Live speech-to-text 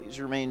Please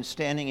remain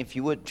standing if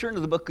you would. Turn to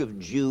the book of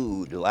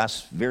Jude.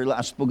 The very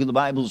last book of the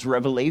Bible is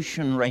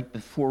Revelation. Right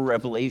before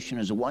Revelation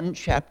is a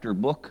one-chapter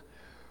book,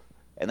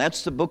 and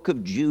that's the book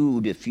of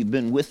Jude. If you've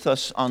been with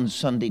us on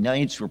Sunday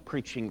nights, we're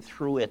preaching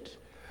through it.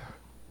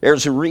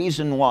 There's a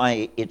reason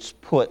why it's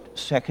put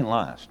second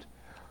last.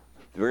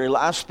 The very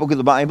last book of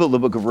the Bible, the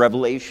book of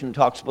Revelation,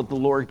 talks about the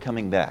Lord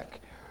coming back.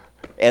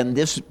 And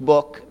this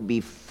book,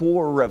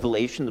 before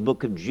Revelation, the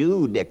book of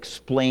Jude,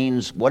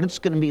 explains what it's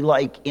going to be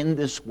like in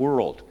this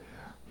world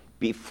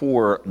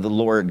before the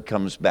Lord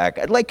comes back.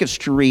 I'd like us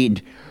to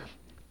read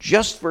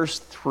just verse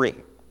 3.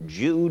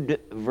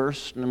 Jude,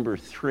 verse number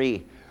 3.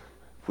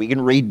 If we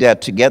can read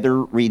that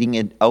together, reading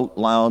it out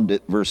loud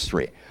at verse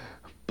 3.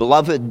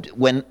 Beloved,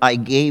 when I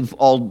gave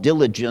all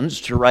diligence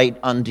to write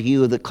unto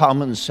you the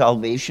common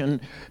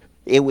salvation,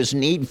 it was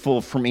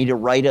needful for me to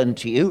write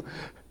unto you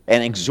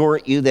and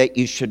exhort you that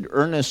you should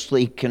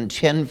earnestly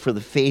contend for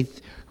the faith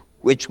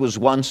which was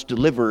once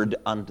delivered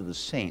unto the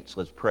saints.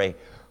 Let's pray.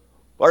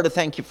 Lord, I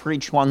thank you for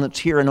each one that's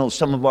here. I know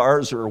some of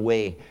ours are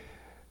away.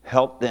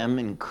 Help them,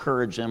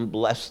 encourage them,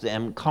 bless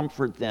them,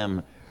 comfort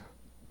them.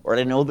 Lord,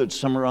 I know that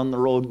some are on the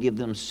road. Give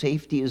them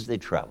safety as they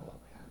travel.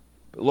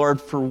 But Lord,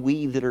 for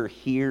we that are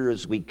here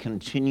as we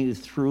continue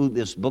through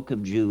this book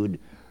of Jude,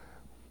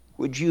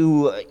 would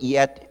you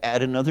yet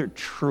add another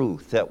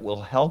truth that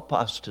will help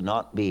us to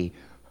not be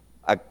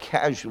a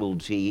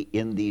casualty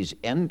in these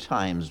end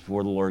times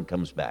before the Lord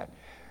comes back?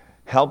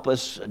 Help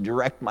us,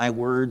 direct my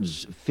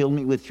words, fill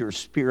me with your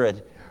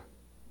Spirit.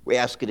 We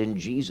ask it in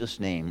Jesus'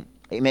 name.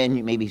 Amen.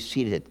 You may be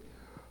seated.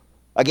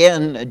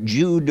 Again,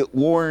 Jude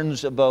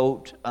warns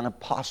about an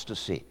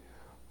apostasy.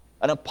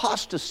 An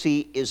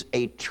apostasy is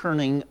a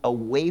turning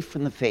away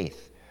from the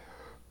faith.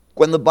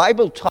 When the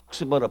Bible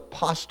talks about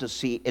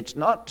apostasy, it's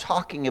not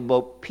talking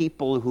about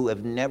people who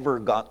have never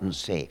gotten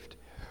saved.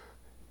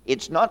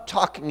 It's not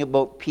talking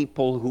about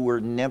people who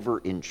were never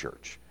in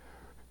church.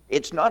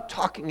 It's not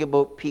talking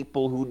about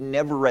people who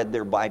never read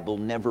their Bible,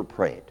 never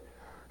prayed.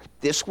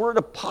 This word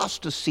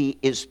apostasy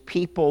is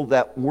people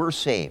that were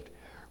saved,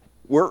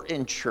 were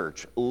in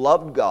church,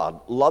 loved God,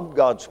 loved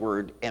God's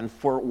word, and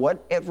for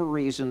whatever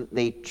reason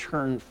they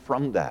turned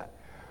from that.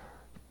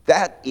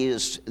 That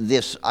is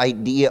this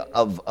idea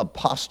of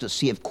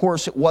apostasy. Of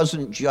course, it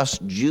wasn't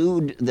just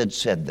Jude that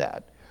said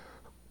that.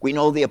 We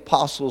know the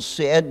apostles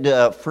said,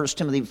 1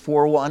 Timothy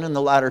 4:1, in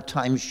the latter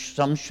times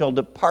some shall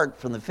depart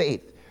from the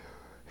faith.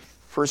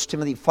 1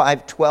 Timothy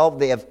 5:12,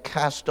 they have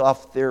cast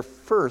off their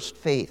first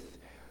faith.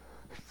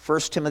 1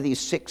 Timothy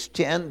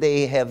 6:10,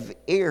 they have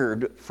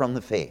erred from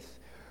the faith.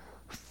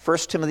 1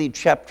 Timothy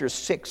chapter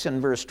 6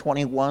 and verse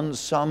 21,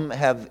 some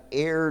have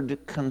erred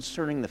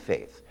concerning the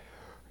faith.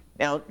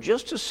 Now,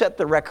 just to set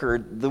the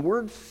record, the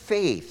word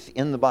faith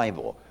in the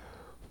Bible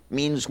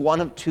means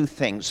one of two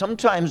things.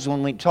 Sometimes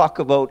when we talk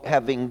about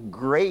having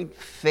great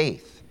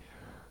faith,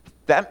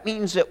 that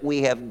means that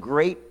we have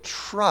great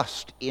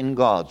trust in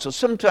God. So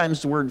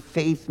sometimes the word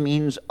faith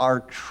means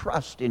our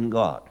trust in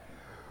God.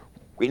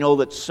 We know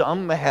that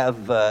some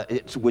have,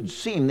 it would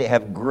seem, they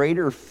have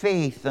greater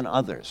faith than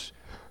others.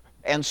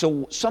 And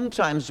so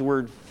sometimes the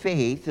word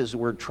faith is the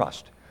word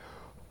trust.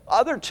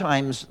 Other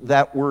times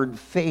that word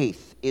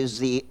faith is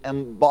the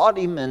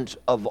embodiment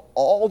of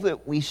all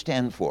that we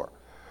stand for.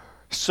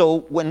 So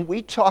when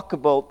we talk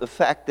about the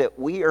fact that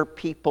we are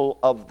people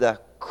of the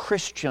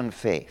Christian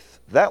faith,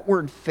 that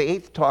word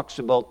faith talks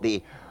about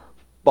the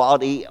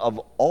body of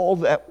all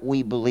that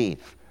we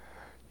believe.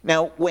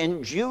 Now,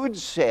 when Jude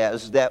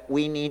says that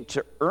we need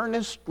to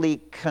earnestly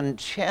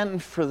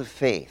contend for the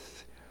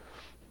faith,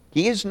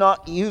 he is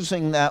not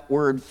using that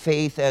word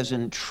faith as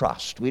in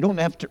trust. We don't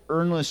have to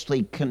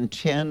earnestly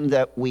contend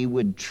that we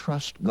would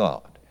trust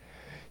God.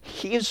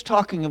 He is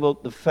talking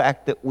about the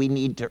fact that we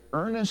need to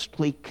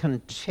earnestly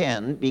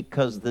contend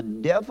because the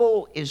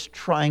devil is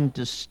trying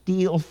to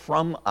steal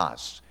from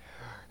us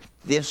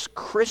this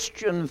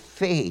Christian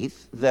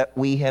faith that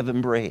we have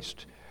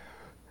embraced.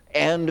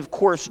 And of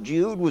course,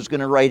 Jude was going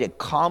to write a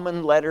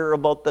common letter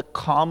about the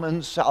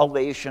common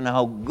salvation,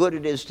 how good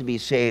it is to be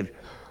saved.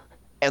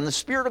 And the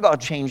Spirit of God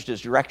changed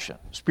his direction.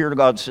 The Spirit of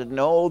God said,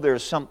 no,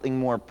 there's something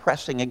more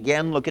pressing.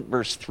 Again, look at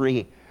verse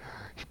 3.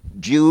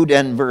 Jude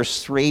and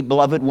verse 3,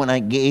 beloved, when I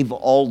gave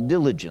all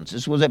diligence,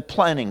 this was a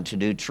planning to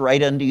do, to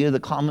write unto you the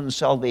common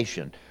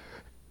salvation.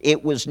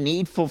 It was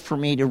needful for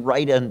me to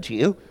write unto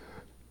you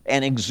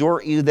and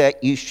exhort you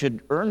that you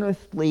should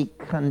earnestly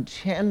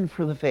contend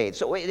for the faith.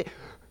 So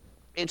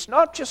it's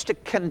not just a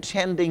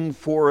contending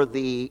for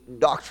the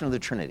doctrine of the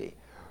Trinity.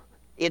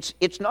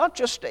 It's not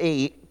just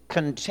a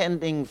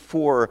contending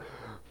for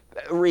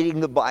reading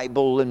the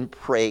Bible and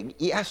praying.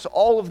 Yes,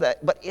 all of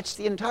that, but it's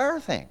the entire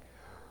thing.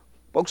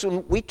 Folks,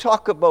 when we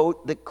talk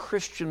about the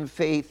Christian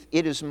faith,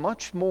 it is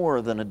much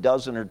more than a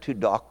dozen or two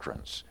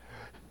doctrines.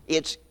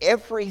 It's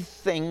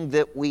everything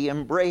that we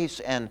embrace.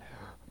 And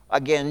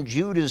again,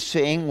 Jude is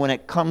saying when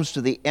it comes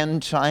to the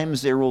end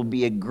times, there will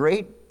be a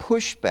great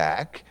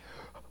pushback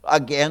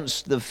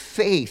against the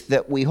faith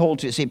that we hold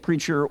to. You say,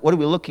 preacher, what are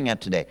we looking at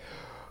today?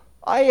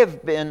 I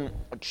have been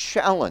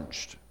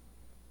challenged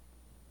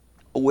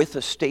with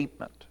a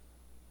statement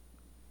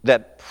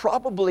that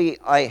probably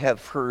I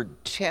have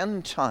heard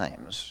 10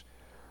 times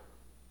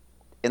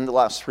in the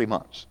last 3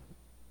 months.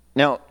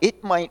 Now,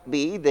 it might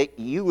be that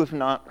you have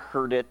not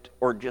heard it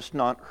or just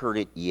not heard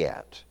it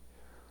yet.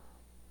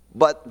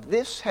 But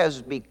this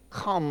has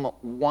become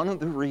one of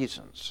the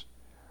reasons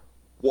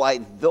why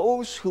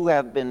those who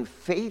have been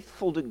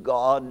faithful to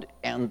God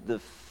and the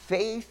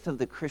faith of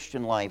the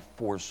Christian life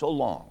for so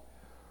long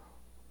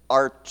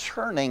are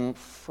turning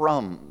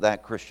from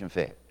that Christian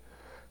faith.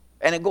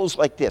 And it goes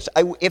like this.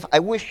 I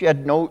wish you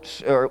had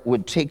notes or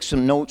would take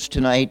some notes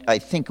tonight. I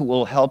think it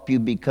will help you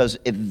because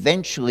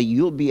eventually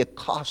you'll be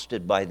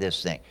accosted by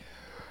this thing.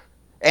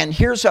 And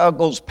here's how it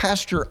goes.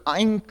 Pastor,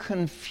 I'm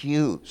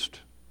confused.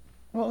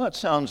 Well, that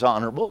sounds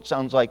honorable. It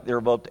sounds like they're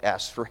about to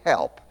ask for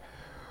help.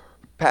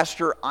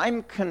 Pastor,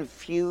 I'm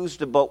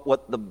confused about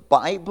what the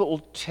Bible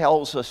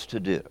tells us to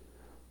do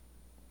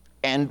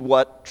and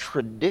what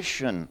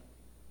tradition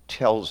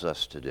tells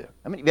us to do.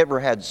 How many of you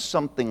ever had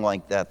something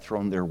like that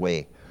thrown their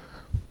way?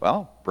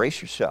 Well,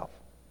 brace yourself.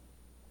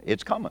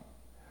 It's coming.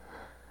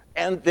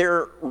 And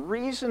their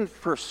reason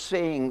for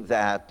saying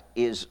that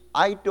is,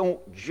 I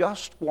don't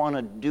just want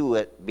to do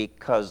it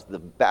because the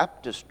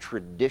Baptist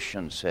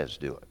tradition says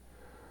do it.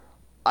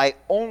 I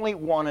only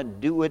want to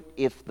do it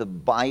if the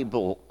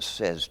Bible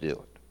says do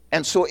it.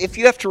 And so if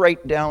you have to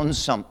write down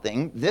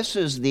something, this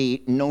is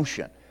the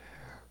notion.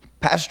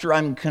 Pastor,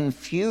 I'm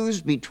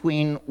confused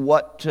between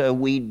what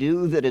we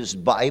do that is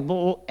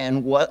Bible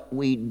and what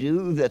we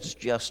do that's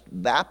just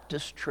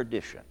Baptist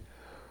tradition.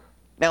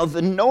 Now,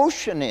 the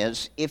notion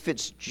is, if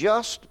it's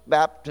just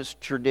Baptist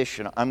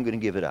tradition, I'm going to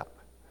give it up.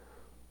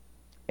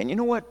 And you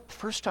know what?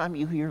 First time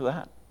you hear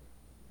that,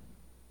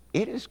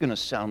 it is going to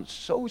sound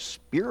so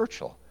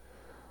spiritual.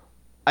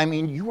 I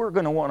mean, you are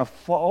going to want to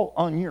fall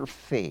on your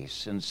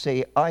face and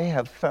say, I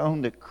have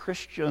found a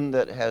Christian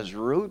that has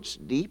roots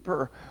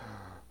deeper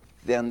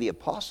than the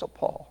Apostle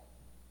Paul.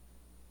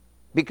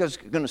 Because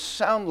it's going to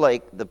sound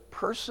like the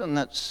person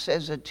that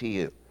says it to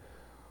you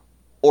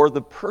or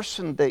the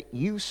person that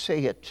you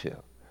say it to,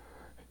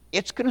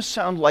 it's going to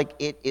sound like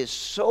it is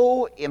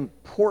so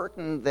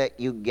important that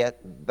you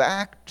get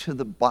back to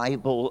the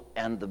Bible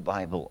and the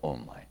Bible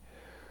only.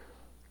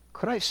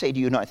 Could I say to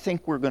you, and I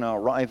think we're going to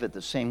arrive at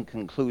the same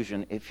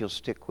conclusion if you'll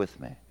stick with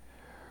me.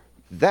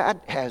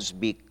 That has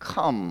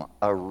become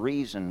a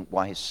reason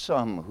why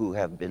some who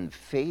have been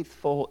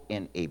faithful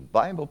in a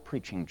Bible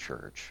preaching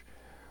church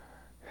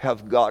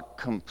have got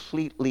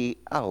completely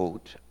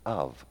out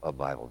of a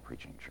Bible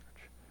preaching church.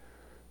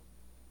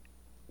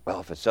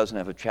 Well, if it doesn't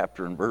have a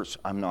chapter and verse,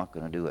 I'm not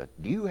going to do it.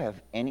 Do you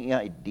have any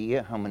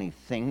idea how many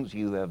things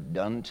you have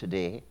done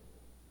today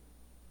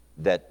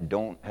that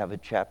don't have a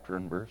chapter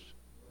and verse?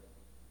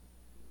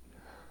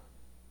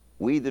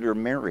 We that are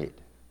married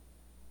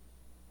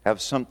have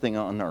something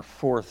on our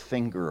fourth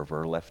finger of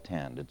our left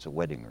hand. It's a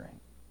wedding ring.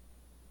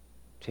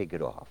 Take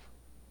it off.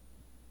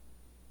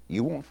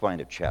 You won't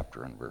find a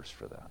chapter and verse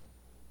for that.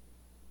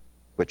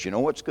 But you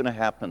know what's going to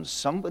happen?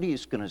 Somebody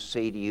is going to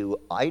say to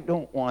you, I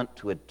don't want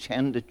to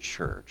attend a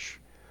church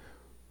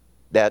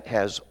that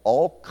has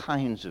all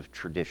kinds of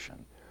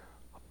tradition.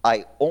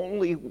 I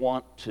only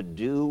want to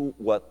do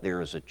what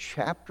there is a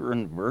chapter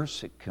and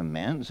verse that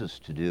commands us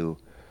to do.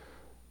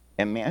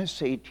 And may I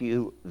say to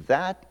you,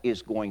 that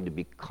is going to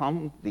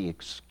become the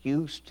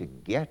excuse to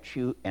get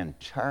you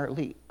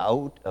entirely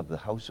out of the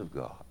house of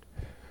God.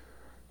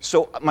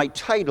 So my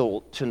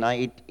title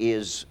tonight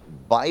is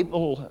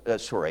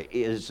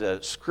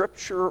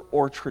Scripture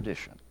or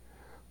Tradition.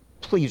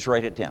 Please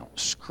write it down.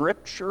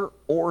 Scripture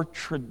or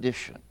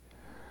tradition.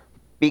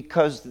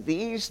 Because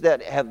these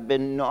that have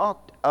been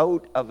knocked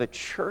out of a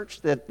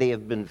church that they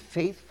have been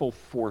faithful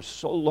for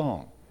so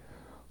long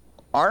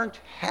aren't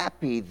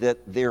happy that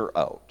they're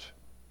out.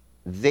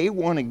 They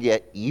want to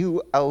get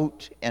you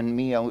out and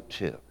me out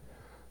too.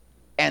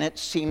 And it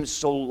seems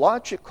so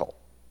logical.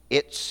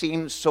 It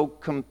seems so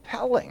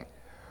compelling.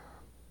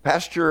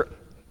 Pastor,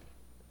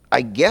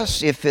 I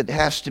guess if it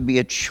has to be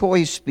a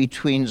choice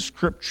between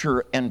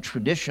Scripture and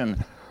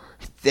tradition,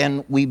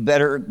 then we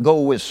better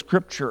go with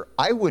Scripture.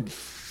 I would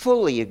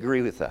fully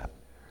agree with that.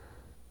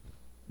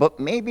 But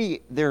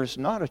maybe there's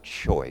not a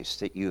choice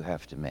that you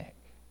have to make.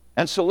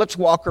 And so let's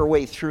walk our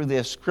way through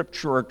this,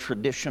 Scripture or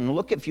tradition.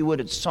 Look, if you would,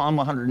 at Psalm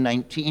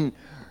 119.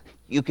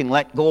 You can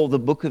let go of the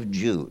book of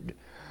Jude.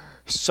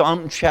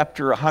 Psalm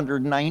chapter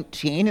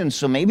 119, and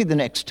so maybe the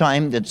next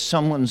time that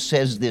someone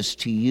says this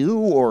to you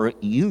or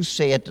you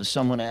say it to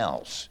someone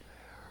else,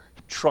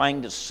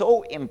 trying to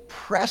so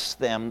impress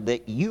them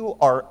that you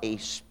are a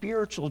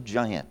spiritual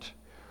giant,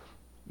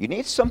 you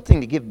need something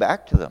to give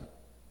back to them.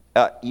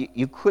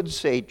 You could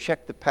say,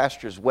 check the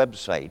pastor's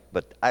website,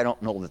 but I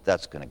don't know that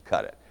that's going to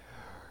cut it.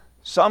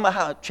 Psalm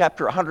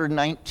chapter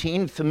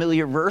 119,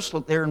 familiar verse,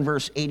 look there in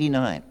verse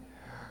 89.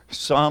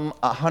 Psalm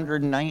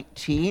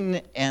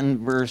 119 and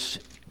verse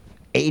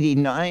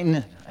 89,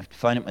 I have to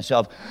find it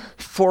myself.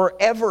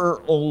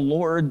 Forever, O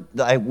Lord,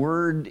 thy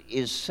word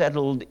is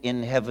settled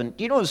in heaven.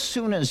 Do you know, as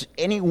soon as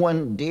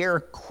anyone dare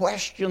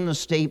question the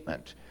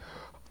statement,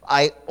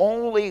 I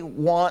only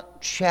want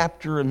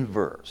chapter and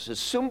verse. As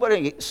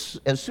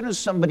soon as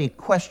somebody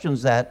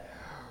questions that,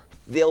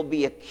 they'll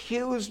be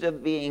accused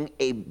of being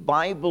a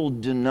Bible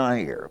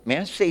denier. May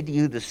I say to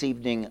you this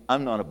evening,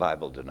 I'm not a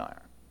Bible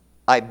denier.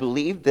 I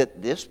believe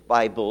that this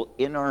Bible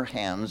in our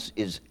hands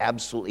is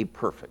absolutely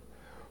perfect.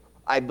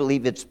 I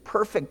believe it's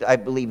perfect. I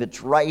believe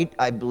it's right.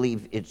 I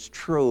believe it's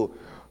true.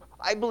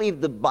 I believe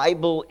the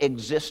Bible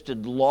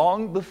existed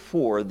long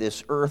before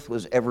this earth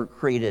was ever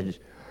created.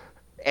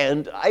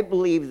 And I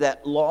believe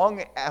that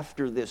long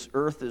after this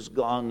earth is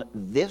gone,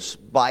 this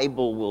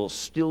Bible will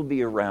still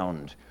be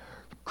around.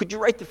 Could you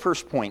write the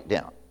first point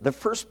down? The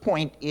first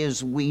point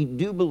is we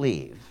do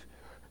believe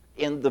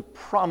in the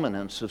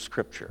prominence of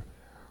Scripture.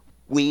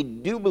 We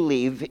do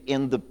believe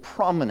in the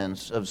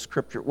prominence of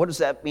Scripture. What does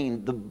that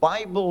mean? The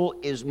Bible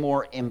is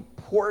more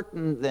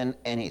important than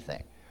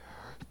anything.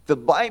 The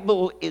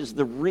Bible is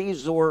the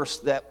resource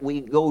that we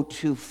go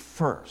to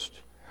first.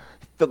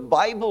 The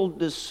Bible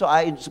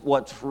decides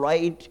what's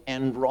right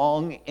and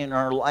wrong in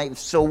our life.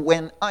 So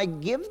when I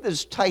give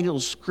this title,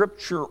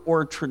 Scripture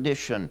or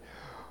Tradition,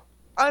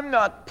 I'm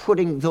not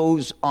putting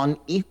those on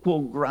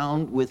equal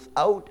ground.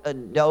 Without a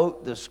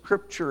doubt, the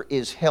Scripture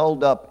is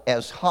held up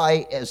as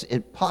high as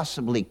it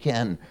possibly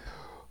can.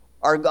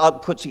 Our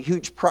God puts a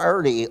huge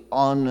priority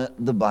on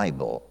the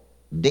Bible.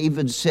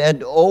 David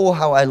said, "Oh,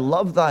 how I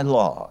love thy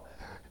law.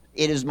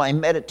 It is my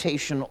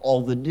meditation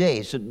all the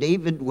day." So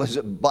David was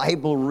a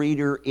Bible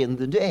reader in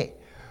the day.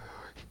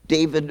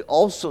 David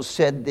also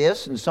said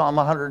this in Psalm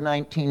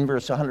 119,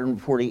 verse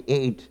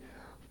 148,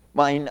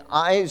 "Mine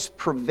eyes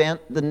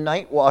prevent the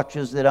night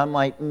watches that I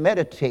might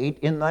meditate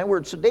in thy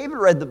word." So David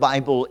read the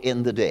Bible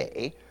in the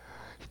day.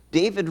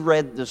 David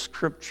read the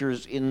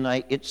Scriptures in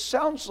night. It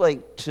sounds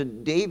like to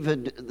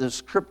David the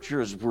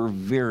Scriptures were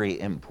very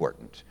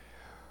important.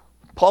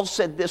 Paul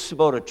said this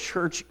about a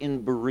church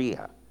in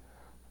Berea.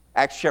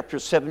 Acts chapter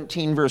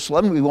 17, verse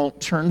 11, we won't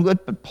turn to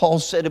it, but Paul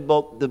said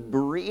about the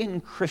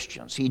Berean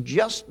Christians. He'd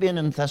just been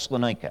in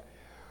Thessalonica,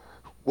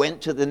 went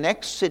to the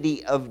next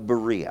city of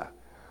Berea.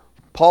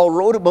 Paul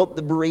wrote about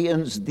the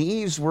Bereans,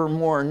 "These were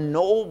more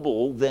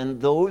noble than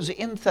those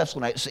in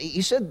Thessalonica." So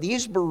he said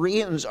these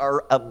Bereans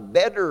are a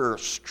better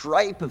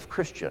stripe of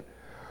Christian.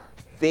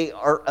 They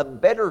are a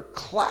better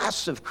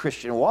class of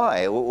Christian.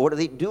 Why? What are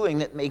they doing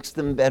that makes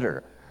them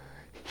better?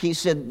 He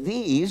said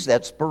these,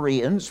 that's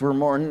Bereans, were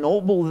more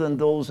noble than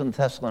those in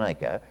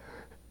Thessalonica,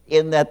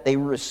 in that they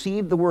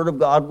received the word of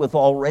God with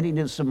all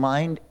readiness of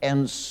mind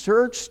and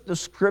searched the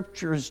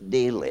Scriptures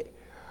daily.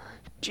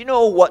 Do you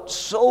know what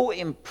so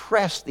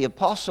impressed the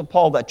Apostle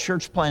Paul, that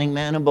church planting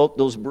man, about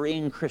those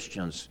Berean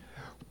Christians?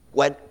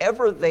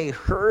 Whatever they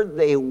heard,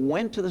 they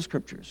went to the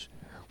Scriptures.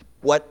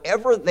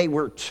 Whatever they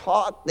were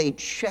taught, they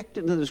checked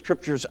into the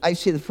Scriptures. I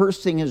say the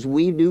first thing is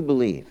we do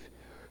believe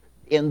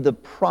in the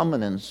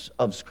prominence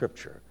of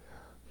Scripture.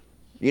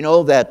 You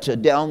know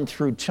that down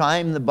through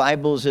time, the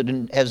Bible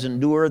has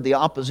endured the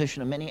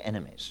opposition of many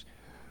enemies.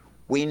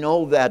 We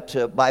know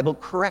that Bible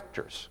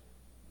correctors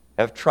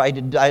have tried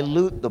to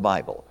dilute the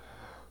Bible.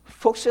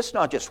 Folks, it's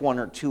not just one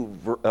or two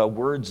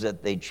words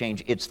that they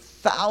change. It's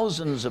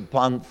thousands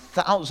upon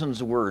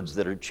thousands of words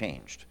that are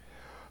changed.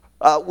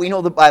 We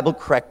know the Bible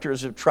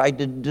correctors have tried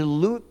to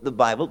dilute the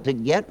Bible to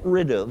get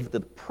rid of the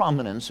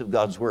prominence of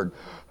God's Word.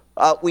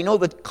 We know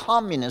that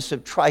communists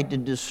have tried to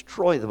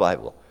destroy the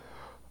Bible.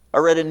 I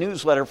read a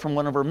newsletter from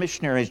one of our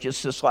missionaries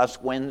just this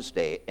last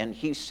Wednesday, and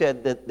he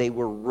said that they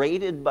were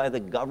raided by the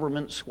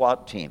government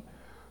SWAT team.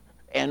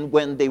 And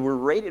when they were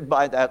raided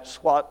by that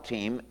SWAT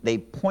team, they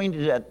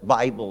pointed at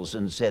Bibles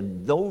and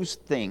said, "Those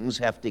things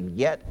have to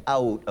get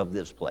out of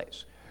this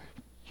place.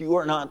 You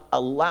are not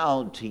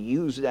allowed to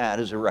use that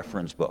as a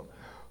reference book."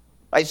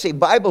 I say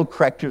Bible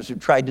correctors have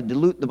tried to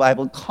dilute the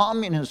Bible.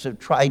 Communists have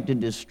tried to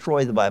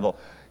destroy the Bible.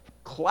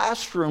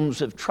 Classrooms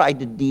have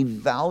tried to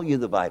devalue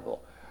the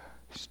Bible.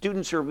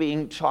 Students are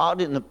being taught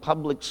in the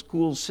public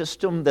school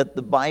system that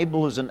the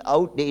Bible is an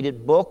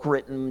outdated book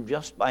written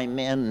just by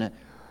men.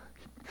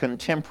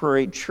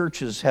 Contemporary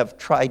churches have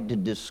tried to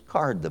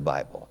discard the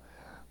Bible.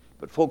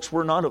 But folks,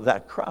 we're not of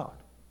that crowd.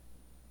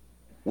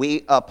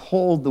 We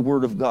uphold the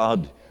Word of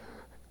God.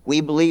 We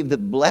believe the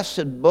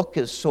blessed book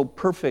is so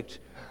perfect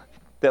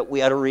that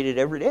we ought to read it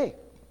every day.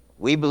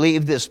 We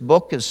believe this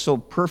book is so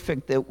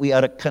perfect that we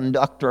ought to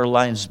conduct our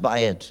lives by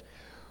it.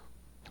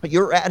 But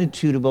your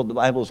attitude about the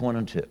Bible is 1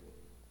 and 2.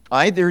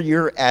 Either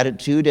your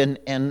attitude, and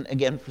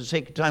again, for the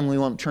sake of time, we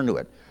won't turn to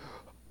it.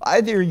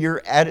 Either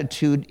your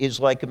attitude is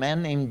like a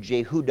man named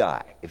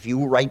Jehudi. If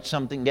you write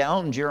something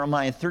down,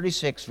 Jeremiah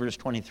 36, verse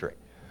 23.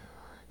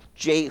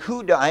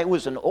 Jehudi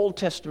was an Old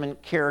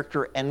Testament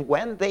character, and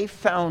when they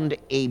found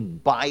a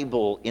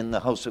Bible in the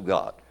house of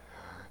God,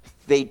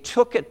 they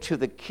took it to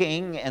the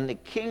king, and the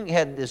king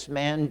had this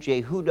man,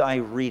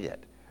 Jehudi, read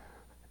it.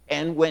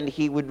 And when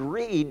he would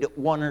read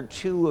 1 or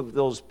 2 of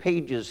those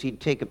pages, he'd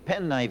take a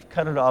penknife,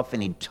 cut it off,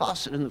 and he'd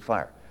toss it in the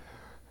fire.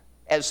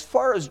 As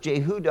far as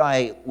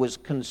Jehudi was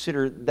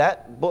considered,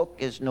 that book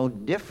is no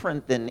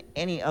different than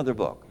any other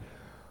book.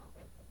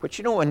 But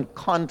in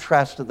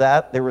contrast to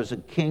that, there was a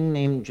king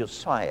named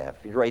Josiah.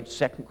 If you read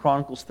 2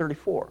 Chronicles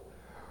 34,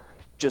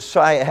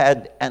 Josiah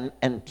had an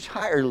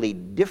entirely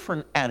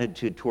different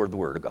attitude toward the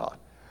Word of God.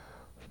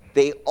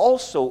 They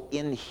also,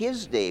 in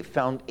his day,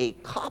 found a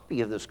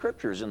copy of the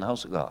Scriptures in the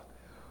house of God.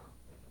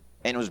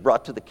 And it was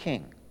brought to the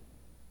king.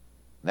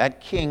 That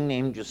king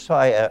named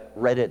Josiah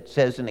read it. It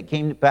says, and it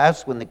came to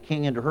pass when the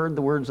king had heard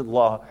the words of the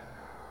law,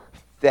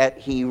 that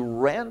he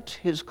rent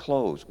his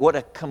clothes. What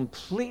a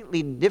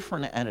completely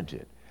different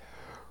attitude.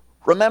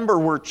 Remember,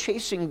 we're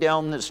chasing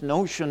down this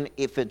notion,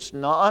 if it's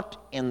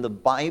not in the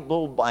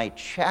Bible by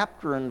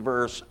chapter and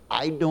verse,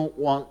 I don't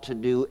want to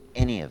do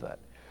any of it.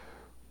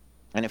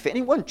 And if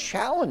anyone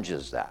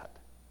challenges that,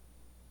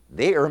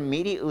 they are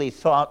immediately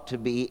thought to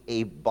be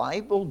a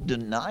Bible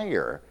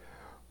denier.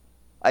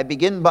 I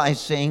begin by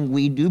saying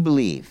we do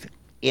believe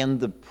in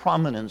the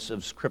prominence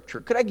of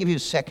Scripture. Could I give you a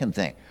second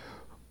thing?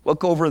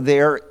 Look over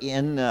there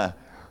in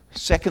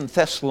 2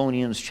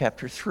 Thessalonians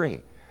chapter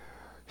 3.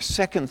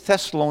 2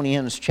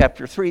 Thessalonians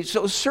chapter 3.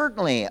 So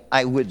certainly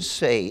I would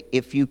say,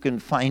 if you can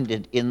find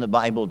it in the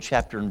Bible,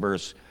 chapter and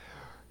verse,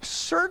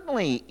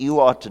 certainly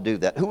you ought to do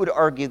that. Who would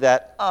argue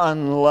that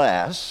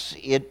unless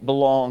it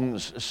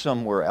belongs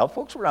somewhere else?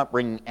 Folks, we're not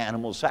bringing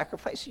animal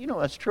sacrifice.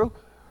 That's true.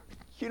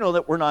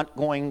 That we're not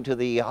going to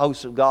the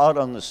house of God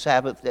on the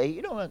Sabbath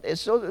day.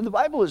 So the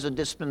Bible is a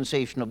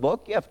dispensational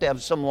book. You have to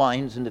have some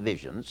lines and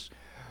divisions.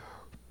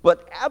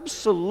 But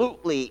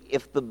absolutely,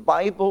 if the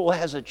Bible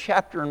has a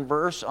chapter and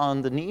verse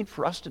on the need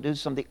for us to do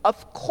something,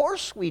 of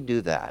course we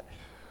do that.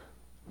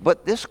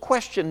 But this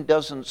question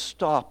doesn't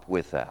stop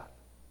with that.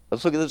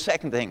 Let's look at the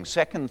second thing,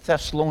 2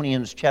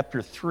 Thessalonians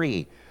chapter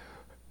 3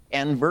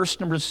 and verse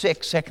number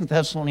 6, 2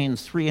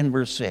 Thessalonians 3 and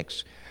verse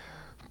 6.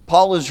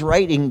 Paul is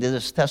writing to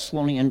this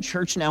Thessalonian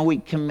church, now we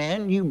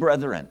command you,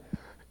 brethren,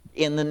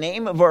 in the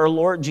name of our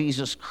Lord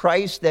Jesus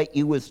Christ, that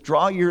you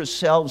withdraw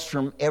yourselves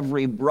from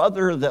every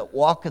brother that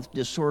walketh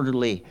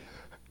disorderly,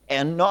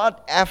 and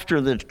not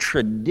after the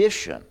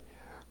tradition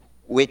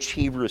which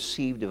he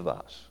received of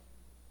us.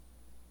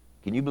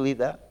 Can you believe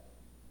that?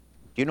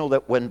 Do you know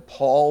that when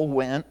Paul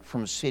went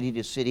from city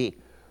to city,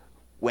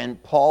 when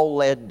Paul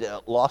led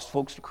lost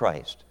folks to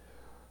Christ,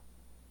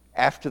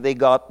 after they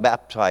got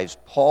baptized,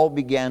 Paul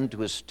began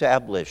to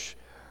establish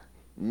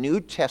New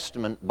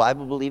Testament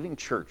Bible-believing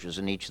churches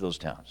in each of those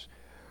towns.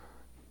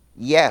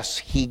 Yes,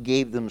 he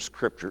gave them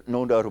Scripture,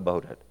 no doubt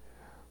about it.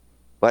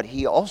 But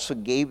he also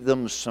gave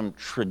them some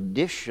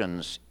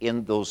traditions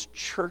in those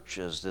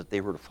churches that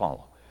they were to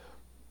follow.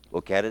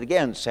 Look at it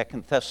again, 2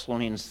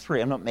 Thessalonians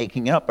 3. I'm not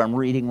making it up, I'm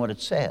reading what it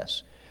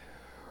says.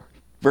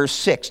 Verse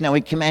 6, now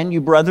we command you,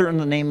 brother, in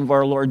the name of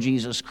our Lord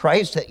Jesus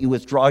Christ, that you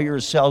withdraw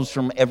yourselves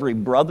from every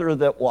brother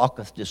that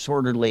walketh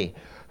disorderly,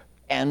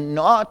 and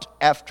not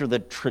after the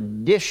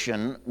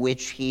tradition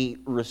which he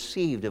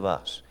received of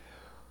us.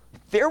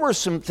 There were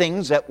some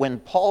things that when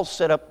Paul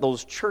set up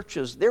those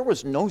churches, there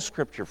was no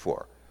Scripture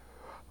for.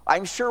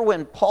 I'm sure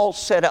when Paul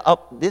set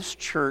up this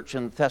church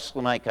in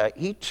Thessalonica,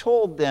 he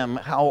told them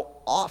how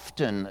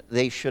often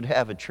they should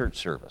have a church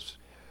service.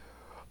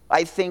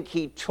 I think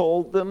he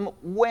told them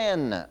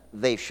when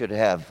they should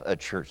have a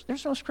church.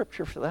 There's no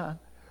Scripture for that.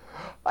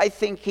 I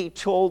think he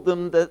told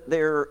them that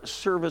their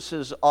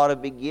services ought to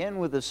begin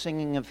with the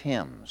singing of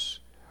hymns.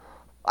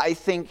 I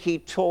think he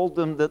told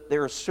them that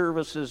their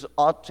services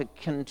ought to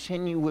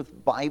continue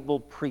with Bible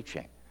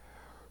preaching.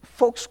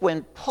 Folks,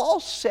 when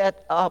Paul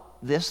set up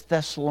this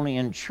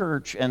Thessalonian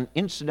church, and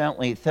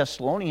incidentally,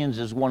 Thessalonians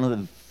is one of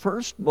the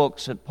first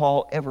books that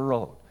Paul ever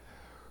wrote,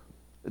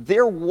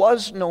 there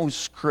was no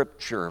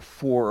Scripture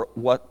for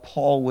what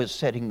Paul was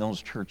setting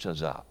those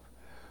churches up.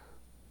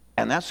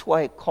 And that's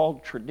why it's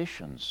called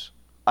traditions.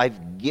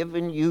 I've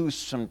given you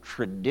some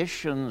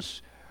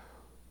traditions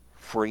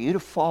for you to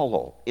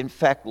follow. In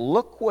fact,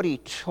 look what he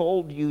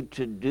told you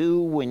to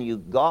do when you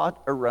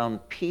got around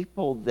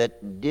people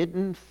that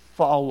didn't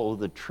follow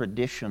the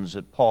traditions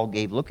that Paul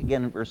gave. Look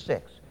again in verse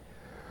 6.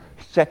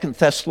 2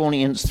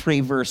 Thessalonians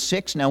 3, verse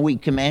 6, now we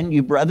command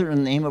you, brethren,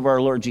 in the name of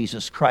our Lord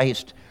Jesus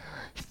Christ,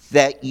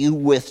 that you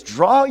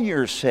withdraw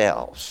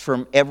yourselves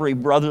from every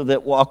brother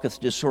that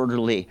walketh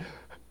disorderly,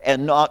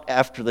 and not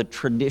after the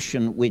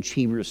tradition which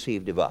he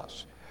received of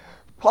us.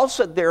 Paul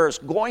said there's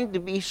going to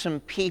be some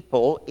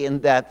people in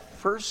that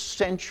first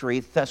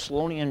century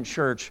Thessalonian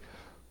church,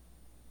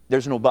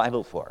 there's no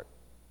Bible for it.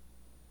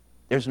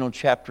 There's no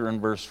chapter and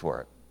verse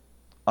for it.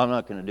 I'm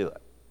not going to do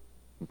it.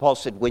 And Paul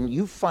said, when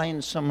you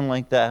find someone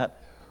like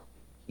that,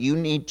 you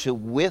need to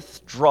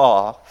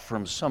withdraw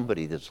from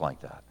somebody that's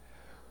like that.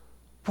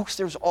 Folks,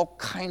 there's all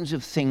kinds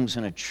of things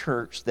in a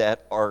church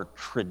that are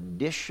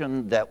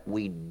tradition that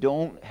we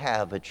don't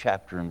have a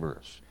chapter and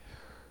verse.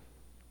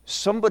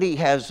 Somebody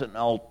has an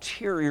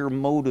ulterior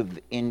motive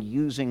in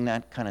using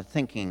that kind of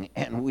thinking,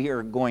 and we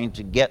are going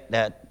to get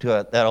that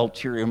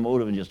ulterior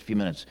motive in just a few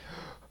minutes.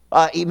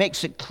 He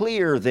makes it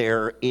clear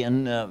there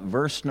in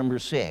verse number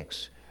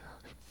 6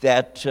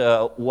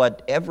 that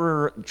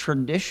whatever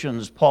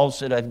traditions Paul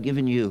said I've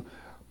given you,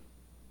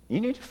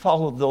 you need to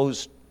follow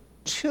those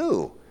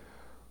too.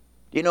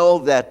 You know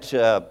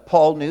that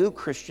Paul knew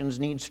Christians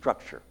need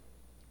structure.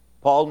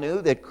 Paul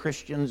knew that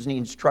Christians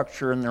need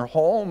structure in their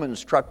home and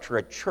structure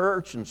at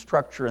church and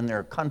structure in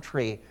their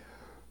country.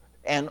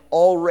 And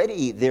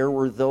already there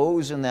were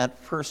those in that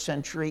first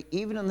century,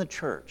 even in the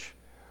church,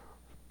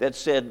 that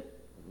said,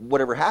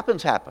 whatever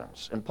happens,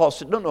 happens. And Paul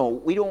said, no,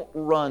 we don't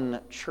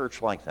run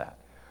church like that.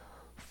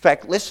 In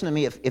fact, listen to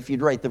me, if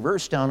you'd write the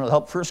verse down, it'll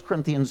help. 1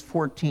 Corinthians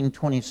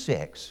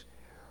 14:26.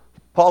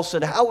 Paul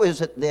said, how is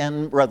it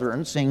then,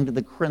 brethren, saying to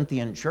the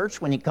Corinthian church,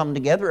 when you come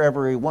together,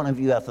 every one of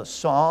you hath a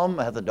psalm,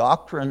 hath a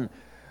doctrine,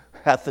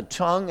 hath a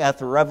tongue,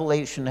 hath a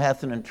revelation,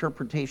 hath an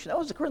interpretation. That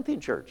was the Corinthian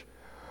church.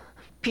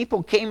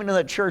 People came into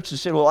the church and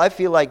said, well, I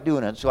feel like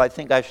doing it, so I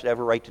think I should have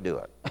a right to do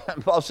it.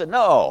 And Paul said,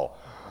 no.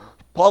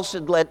 Paul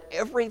said, let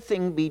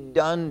everything be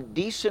done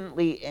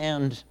decently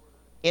and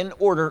in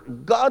order.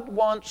 God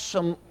wants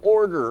some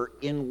order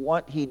in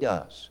what he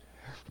does.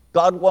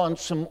 God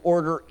wants some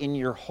order in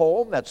your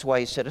home. That's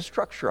why he set a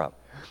structure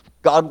up.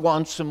 God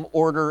wants some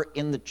order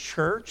in the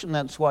church, and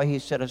that's why he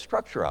set a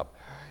structure up.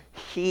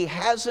 He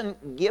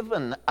hasn't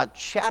given a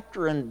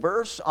chapter and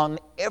verse on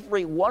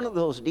every one of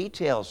those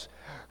details,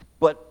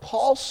 but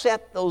Paul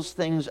set those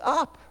things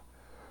up.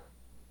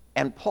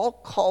 And Paul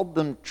called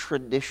them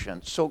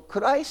tradition. So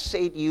could I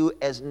say to you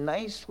as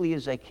nicely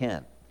as I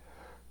can,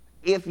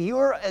 if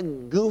you're a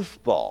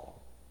goofball,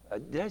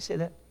 did I say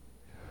that?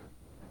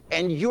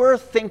 And you're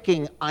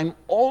thinking, I'm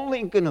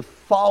only going to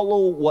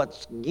follow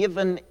what's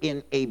given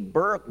in a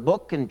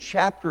book and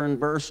chapter and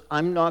verse,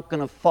 I'm not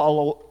going to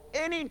follow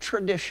any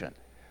tradition.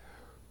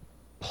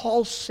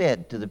 Paul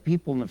said to the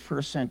people in the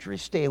first century,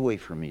 stay away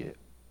from you.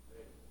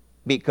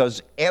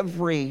 Because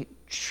every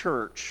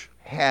church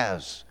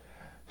has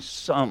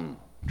some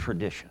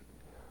tradition.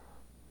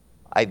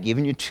 I've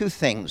given you two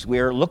things. We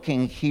are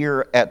looking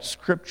here at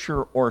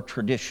scripture or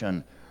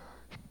tradition.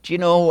 Do you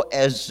know,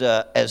 as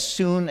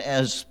soon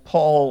as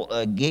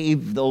Paul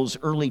gave those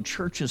early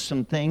churches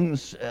some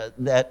things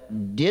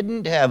that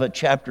didn't have a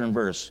chapter and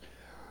verse,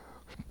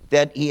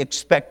 that he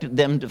expected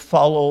them to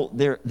follow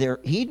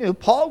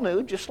Paul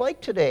knew, just like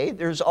today,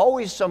 there's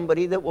always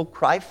somebody that will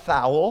cry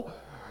foul.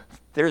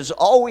 There's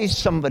always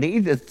somebody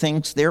that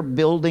thinks they're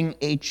building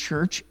a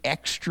church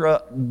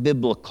extra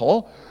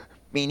biblical,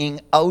 meaning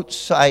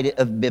outside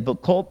of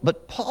biblical.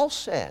 But Paul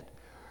said,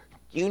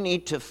 you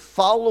need to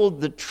follow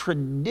the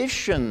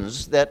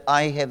traditions that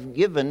I have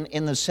given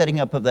in the setting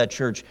up of that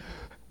church.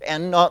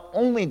 And not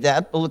only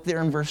that, but look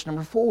there in verse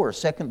number 4,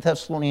 2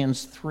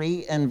 Thessalonians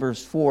 3 and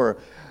verse 4.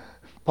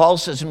 Paul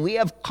says, and we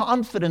have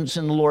confidence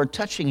in the Lord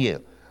touching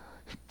you,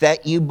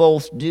 that you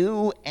both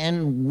do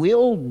and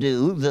will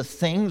do the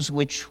things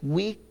which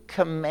we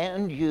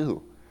command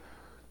you.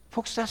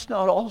 Folks, that's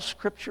not all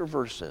scripture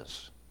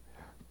verses.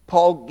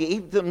 Paul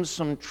gave them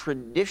some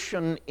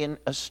tradition in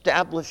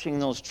establishing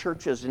those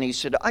churches, and he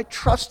said, I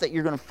trust that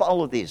you're going to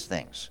follow these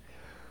things.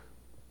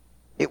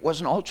 It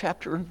wasn't all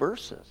chapter and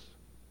verses.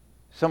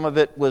 Some of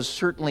it was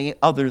certainly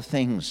other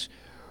things.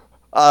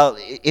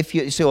 If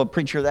you say, well,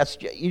 preacher,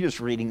 you're just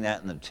reading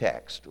that in the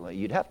text. Well,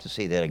 you'd have to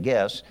say that, I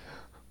guess.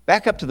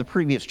 Back up to the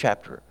previous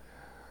chapter.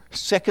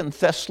 2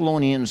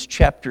 Thessalonians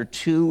chapter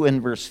 2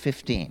 and verse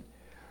 15.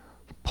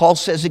 Paul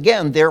says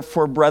again,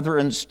 therefore,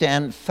 brethren,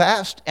 stand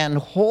fast and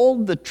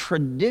hold the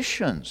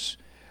traditions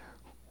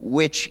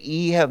which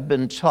ye have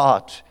been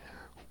taught,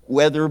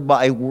 whether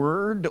by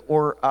word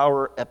or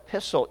our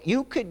epistle.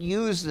 You could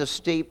use the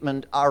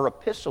statement, our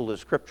epistle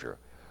is scripture,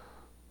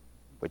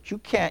 but you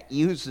can't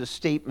use the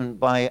statement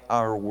by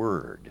our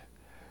word.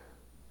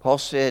 Paul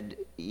said,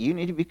 you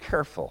need to be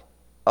careful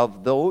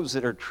of those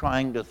that are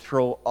trying to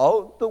throw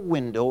out the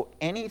window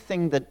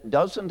anything that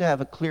doesn't have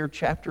a clear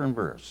chapter and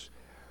verse,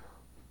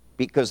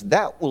 because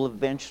that will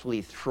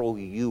eventually throw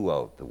you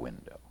out the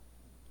window.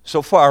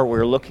 So far,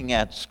 we're looking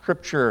at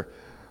scripture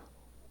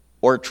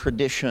or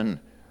tradition,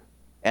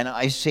 and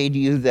I say to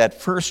you that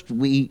first,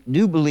 we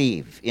do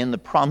believe in the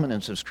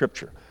prominence of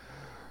scripture.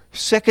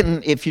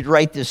 Second, if you'd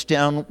write this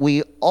down,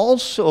 we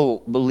also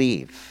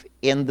believe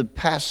in the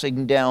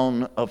passing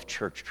down of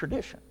church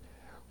tradition.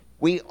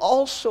 We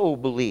also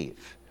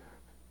believe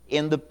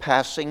in the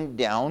passing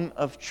down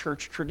of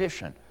church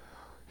tradition.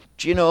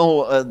 Do you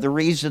know the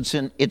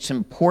reason it's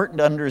important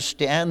to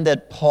understand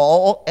that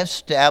Paul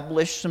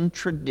established some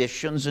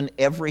traditions in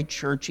every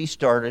church he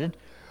started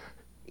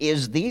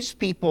is these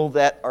people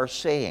that are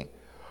saying,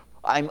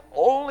 I'm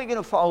only going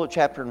to follow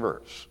chapter and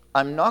verse.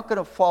 I'm not going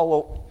to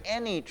follow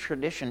any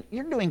tradition.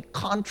 You're doing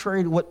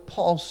contrary to what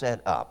Paul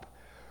set up.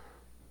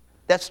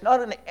 That's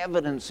not an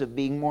evidence of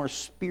being more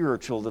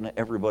spiritual than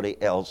everybody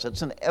else.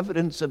 It's an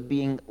evidence of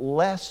being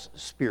less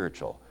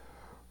spiritual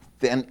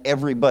than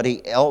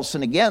everybody else.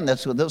 And again,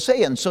 that's what they'll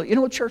say. And so, you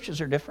know what, churches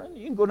are different.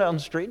 You can go down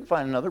the street and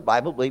find another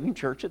Bible-believing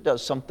church that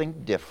does something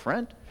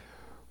different.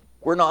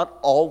 We're not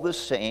all the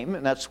same,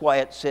 and that's why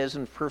it says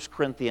in 1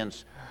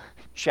 Corinthians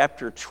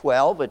chapter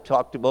 12, it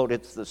talked about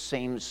it's the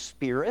same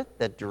Spirit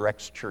that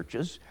directs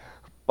churches,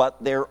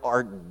 but there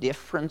are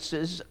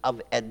differences of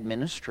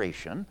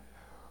administration.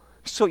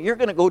 So you're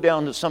going to go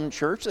down to some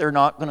church. They're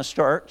not going to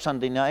start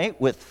Sunday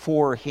night with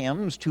 4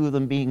 hymns, 2 of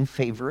them being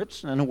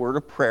favorites, and then a word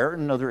of prayer,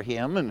 and another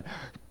hymn, and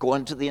go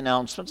into the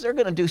announcements. They're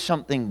going to do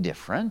something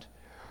different.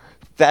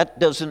 That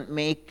doesn't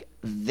make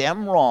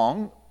them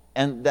wrong,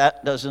 and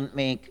that doesn't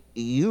make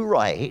you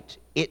right.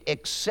 It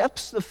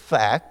accepts the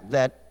fact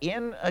that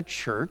in a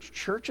church,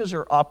 churches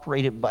are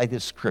operated by the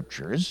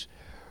Scriptures,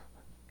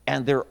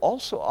 and they're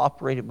also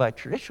operated by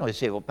tradition. I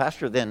say, well,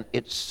 Pastor, then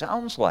it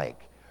sounds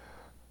like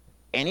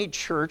any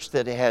church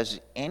that has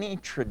any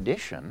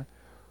tradition,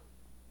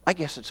 I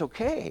guess it's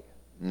okay.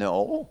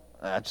 No,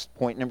 that's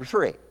point number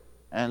 3.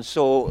 And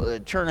so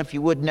turn, if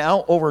you would,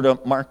 now over to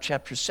Mark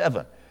chapter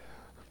 7.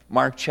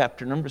 Mark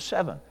chapter number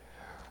 7.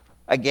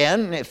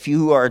 Again, if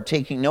you are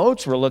taking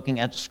notes, we're looking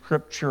at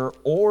Scripture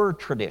or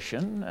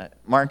tradition.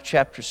 Mark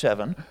chapter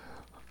 7.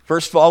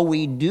 First of all,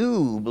 we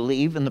do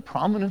believe in the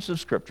prominence of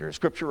Scripture.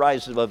 Scripture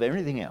rises above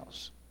everything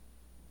else.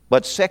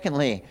 But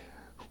secondly,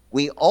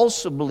 we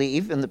also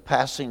believe in the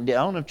passing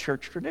down of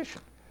church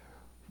tradition.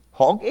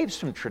 Paul gave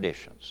some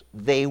traditions.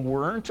 They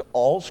weren't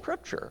all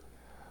Scripture.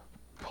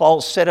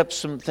 Paul set up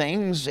some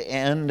things,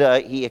 and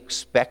he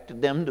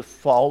expected them to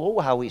follow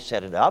how he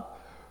set it up.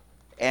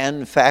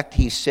 And in fact,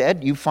 he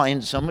said, you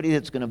find somebody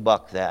that's going to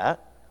buck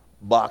that,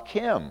 buck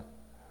him.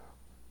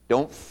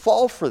 Don't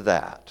fall for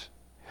that.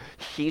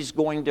 He's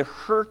going to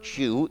hurt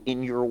you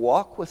in your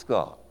walk with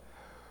God.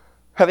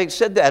 Having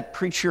said that,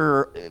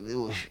 preacher,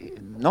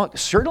 no,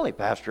 certainly,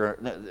 Pastor,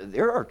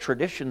 there are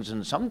traditions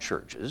in some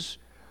churches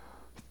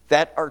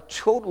that are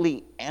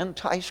totally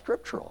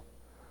anti-scriptural.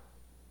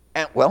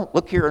 And, well,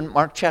 look here in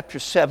Mark chapter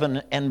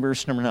 7 and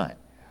verse number 9.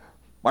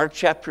 Mark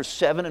chapter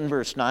 7 and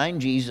verse 9,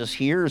 Jesus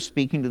here is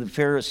speaking to the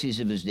Pharisees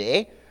of his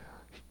day.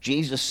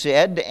 Jesus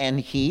said, and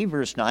he,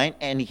 verse 9,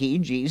 and he,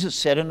 Jesus,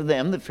 said unto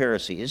them, the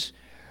Pharisees,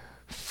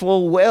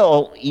 full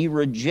well ye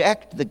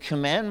reject the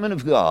commandment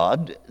of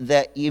God,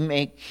 that ye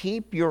may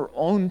keep your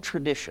own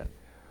tradition.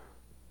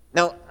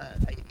 Now,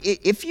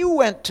 if you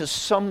went to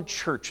some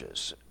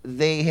churches,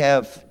 they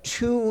have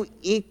 2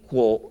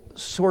 equal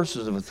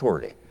sources of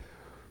authority.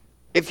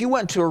 If you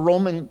went to a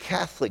Roman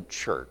Catholic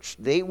church,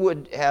 they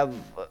would have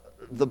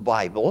the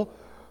Bible,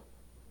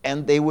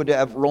 and they would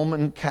have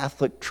Roman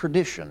Catholic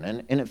tradition.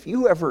 And if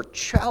you ever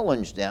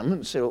challenged them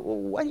and said, well,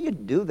 why do you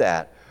do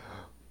that?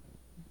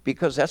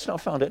 Because that's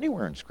not found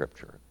anywhere in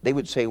Scripture. They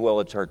would say,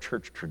 well, it's our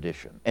church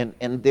tradition.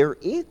 And they're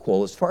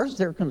equal. As far as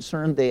they're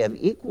concerned, they have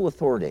equal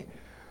authority.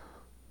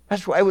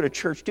 That's why would a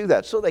church do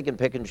that? So they can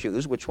pick and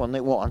choose which one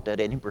they want at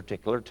any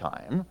particular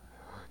time.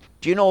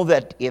 Do you know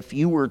that if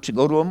you were to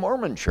go to a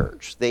Mormon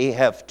church, they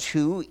have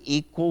 2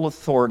 equal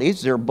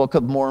authorities? Their Book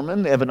of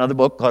Mormon. They have another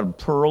book called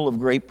Pearl of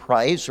Great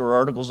Price or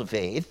Articles of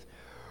Faith.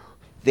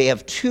 They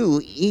have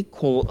 2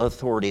 equal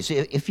authorities.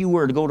 If you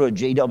were to go to a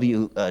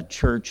JW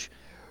church,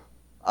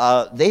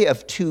 they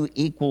have 2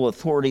 equal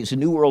authorities, a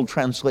New World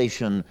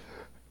Translation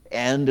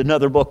and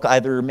another book,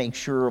 either Make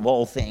Sure of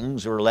All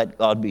Things or Let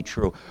God Be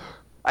True.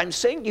 I'm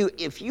saying to you,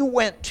 if you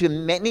went to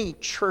many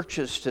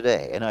churches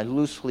today, and I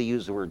loosely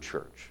use the word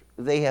church,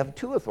 they have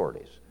 2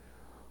 authorities.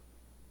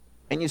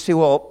 And you say,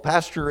 well,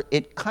 Pastor,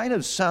 it kind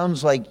of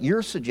sounds like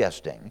you're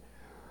suggesting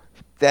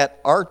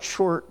that our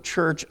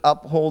church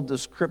uphold the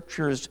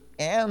Scriptures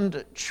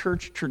and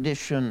church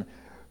tradition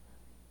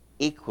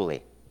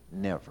equally.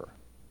 Never.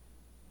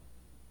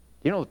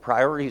 You know, the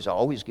priority is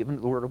always given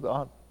to the Word of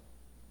God.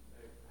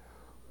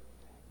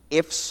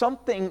 If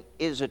something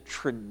is a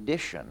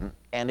tradition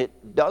and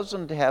it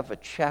doesn't have a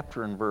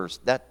chapter and verse,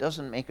 that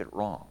doesn't make it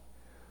wrong.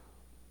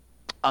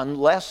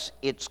 Unless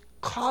it's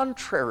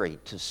contrary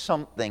to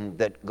something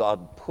that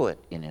God put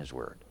in His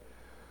Word.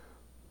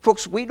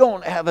 Folks, we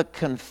don't have a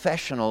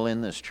confessional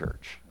in this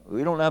church.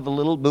 We don't have a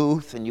little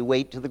booth and you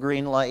wait to the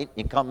green light,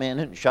 you come in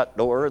and shut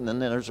door, and then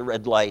there's a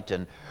red light,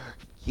 and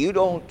you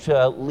don't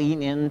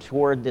lean in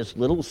toward this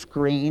little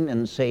screen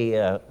and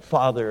say,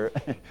 Father,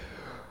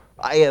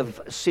 I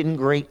have sinned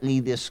greatly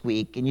this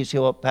week. And you say,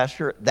 well,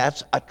 Pastor,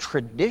 that's a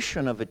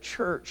tradition of a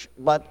church,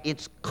 but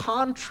it's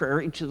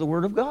contrary to the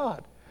Word of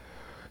God.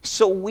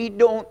 So we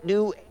don't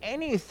do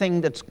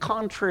anything that's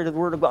contrary to the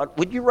Word of God.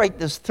 Would you write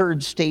this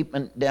 3rd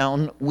statement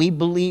down? We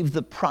believe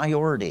the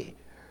priority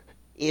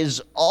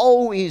is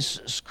always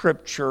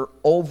Scripture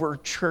over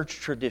church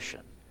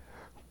tradition.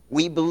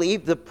 We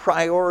believe the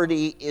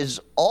priority is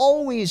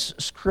always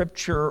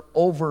Scripture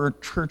over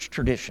church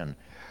tradition.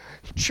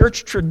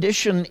 Church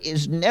tradition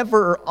is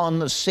never on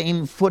the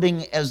same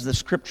footing as the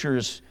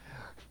Scriptures.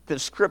 The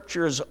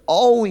Scriptures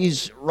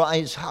always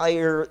rise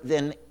higher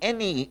than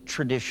any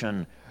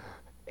tradition.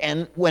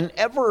 And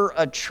whenever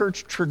a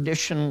church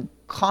tradition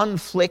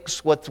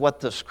conflicts with what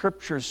the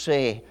Scriptures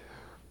say,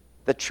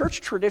 the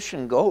church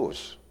tradition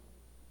goes.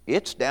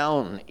 It's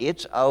down,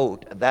 it's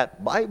out.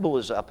 That Bible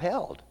is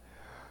upheld.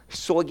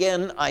 So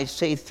again, I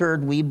say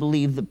 3rd, we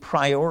believe the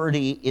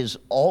priority is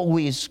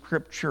always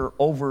Scripture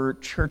over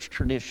church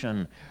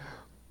tradition.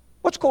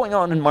 What's going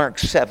on in Mark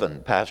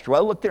 7, Pastor?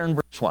 Well, look there in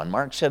verse 1.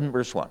 Mark 7,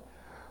 verse 1.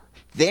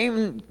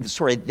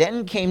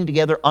 Then came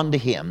together unto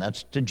him,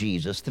 that's to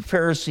Jesus, the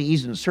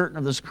Pharisees and certain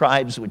of the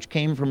scribes which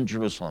came from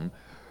Jerusalem.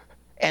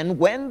 And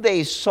when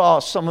they saw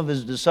some of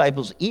his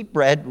disciples eat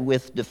bread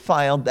with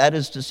defiled, that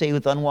is to say,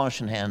 with unwashed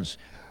hands,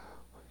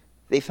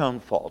 they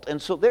found fault. And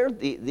so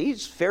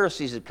these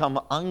Pharisees had come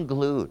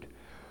unglued.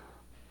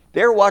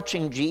 They're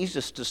watching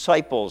Jesus'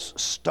 disciples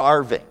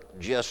starving,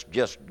 just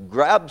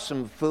grab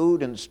some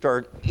food and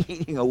start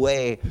eating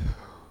away.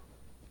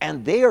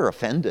 And they are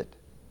offended.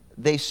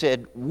 They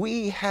said,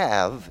 we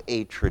have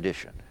a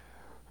tradition.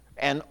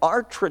 And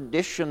our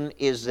tradition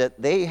is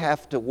that they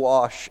have to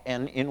wash.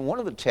 And in one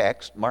of the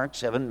texts, Mark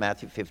 7,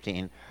 Matthew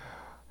 15,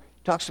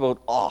 talks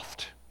about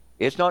oft.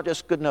 It's not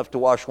just good enough to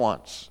wash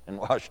once and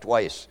wash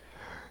twice.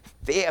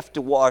 They have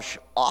to wash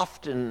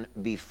often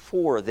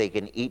before they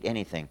can eat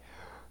anything.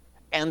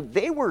 And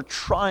they were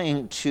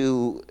trying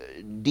to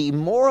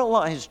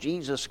demoralize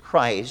Jesus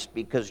Christ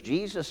because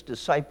Jesus'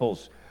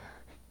 disciples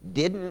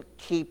didn't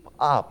keep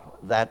up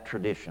that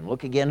tradition.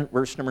 Look again at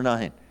verse number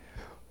 9.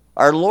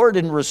 Our Lord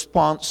in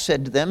response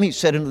said to them, he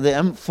said unto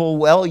them, full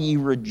well ye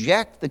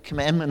reject the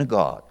commandment of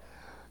God,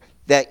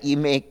 that ye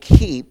may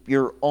keep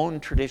your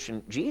own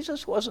tradition.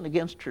 Jesus wasn't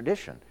against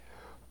tradition,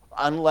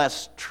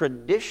 unless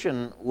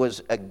tradition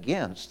was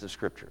against the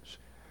Scriptures.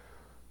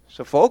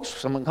 So folks,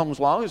 someone comes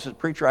along and says,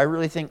 preacher, I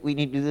really think we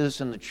need to do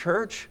this in the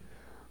church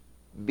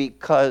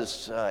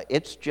because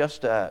it's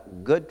just a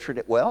good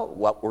tradition. Well,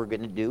 what we're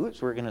going to do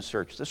is we're going to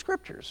search the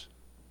Scriptures.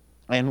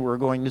 And we're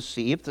going to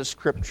see if the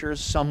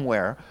Scriptures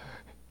somewhere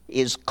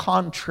is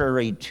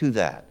contrary to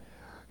that.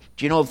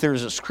 Do you know if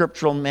there's a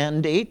scriptural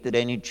mandate that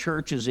any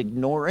church is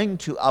ignoring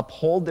to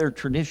uphold their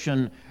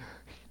tradition?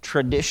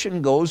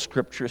 Tradition goes,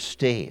 Scripture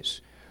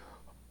stays.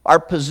 Our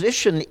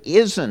position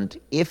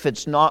isn't if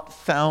it's not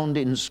found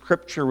in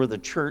Scripture with a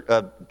church,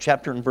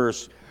 chapter and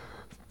verse,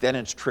 then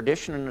it's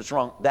tradition and it's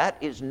wrong. That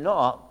is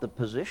not the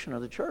position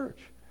of the church.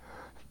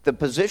 The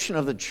position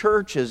of the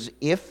church is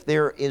if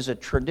there is a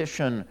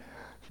tradition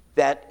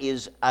that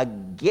is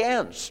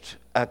against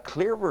a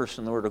clear verse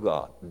in the Word of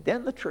God,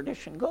 then the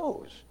tradition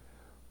goes.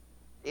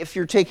 If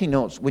you're taking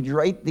notes, would you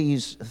write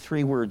these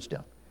 3 words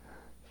down?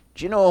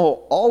 Do you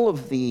know all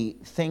of the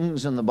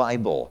things in the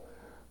Bible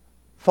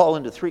fall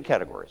into 3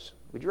 categories?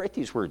 Would you write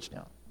these words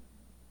down?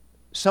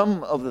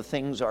 Some of the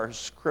things are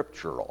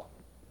scriptural.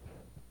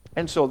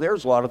 And so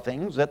there's a lot of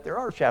things that there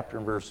are chapter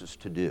and verses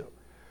to do.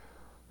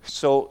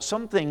 So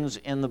some things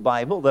in the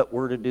Bible that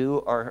we're to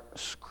do are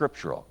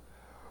scriptural.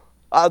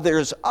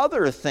 There's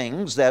other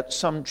things that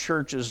some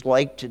churches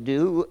like to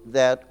do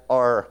that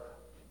are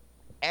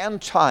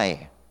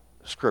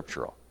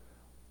anti-scriptural.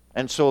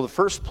 And so the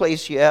first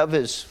place you have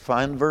is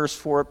find verse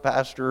for it,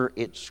 Pastor,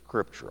 it's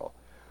scriptural.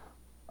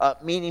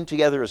 Meeting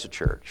together as a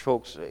church.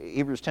 Folks,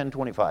 Hebrews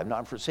 10:25,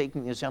 not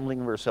forsaking the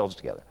assembling of ourselves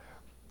together.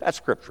 That's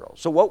scriptural.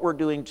 So what we're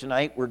doing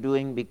tonight, we're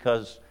doing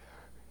because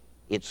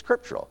it's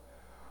scriptural.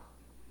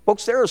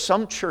 Folks, there are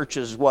some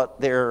churches,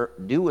 what they're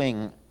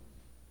doing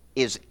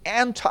is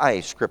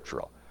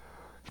anti-scriptural.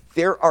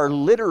 There are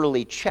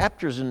literally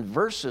chapters and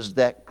verses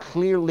that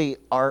clearly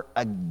are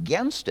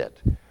against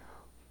it.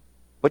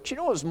 But you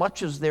know, as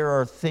much as there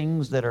are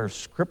things that are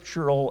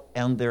scriptural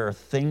and there are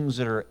things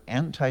that are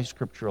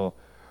anti-scriptural,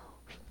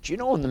 do you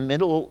know in the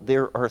middle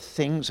there are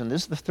things, and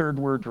this is the 3rd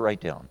word to write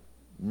down,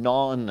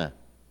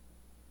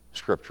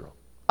 non-scriptural.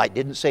 I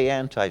didn't say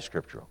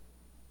anti-scriptural.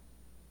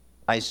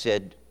 I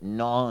said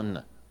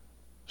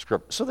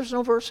non-scriptural. So there's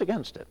no verse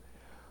against it.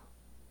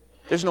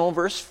 There's no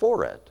verse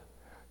for it.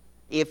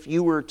 If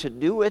you were to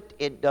do it,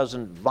 it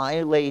doesn't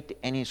violate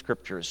any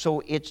scripture.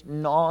 So it's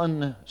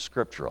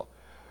non-scriptural.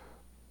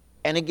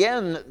 And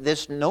again,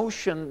 this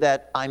notion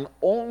that I'm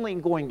only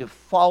going to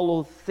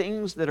follow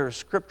things that are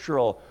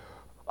scriptural,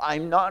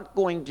 I'm not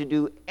going to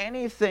do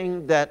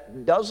anything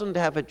that doesn't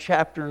have a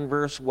chapter and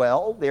verse,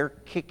 well, they're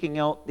kicking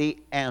out the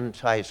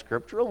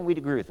anti-scriptural, and we'd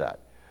agree with that.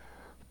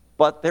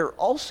 But they're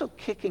also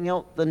kicking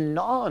out the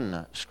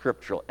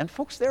non-scriptural. And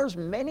folks, there's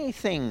many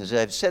things,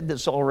 I've said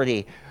this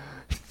already,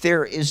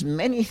 there is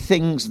many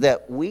things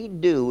that we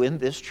do in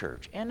this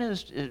church, and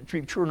it's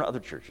true in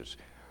other churches,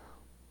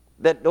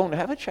 that don't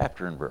have a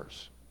chapter and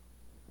verse.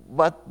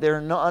 But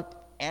they're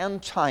not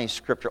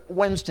anti-scriptural.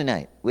 Wednesday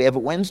night, we have a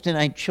Wednesday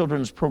night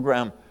children's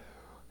program.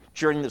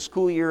 During the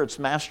school year, it's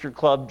Master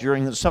Club.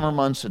 During the summer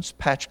months, it's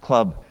Patch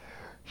Club.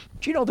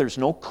 Do you know there's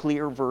no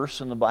clear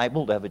verse in the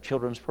Bible to have a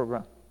children's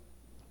program?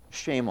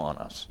 Shame on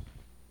us.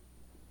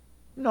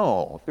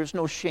 No, there's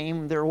no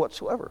shame there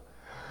whatsoever.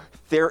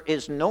 There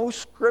is no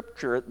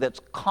scripture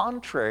that's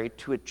contrary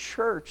to a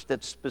church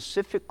that's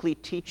specifically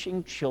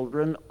teaching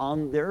children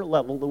on their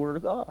level the Word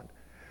of God.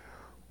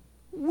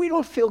 We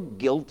don't feel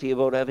guilty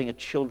about having a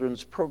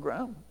children's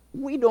program.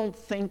 We don't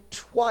think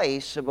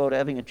twice about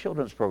having a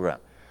children's program.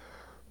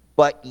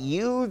 But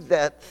you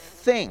that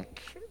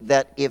think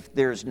that if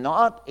there's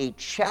not a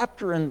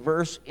chapter and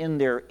verse in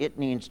there, it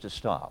needs to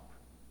stop.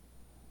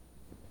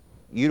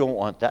 You don't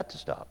want that to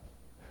stop.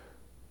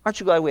 Aren't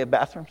you glad we have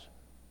bathrooms?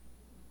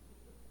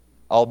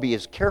 I'll be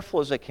as careful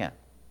as I can.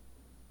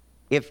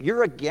 If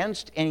you're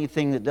against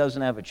anything that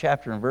doesn't have a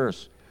chapter and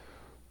verse,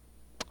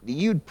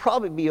 you'd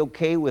probably be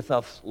okay with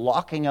us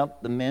locking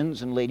up the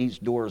men's and ladies'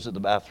 doors of the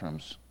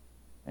bathrooms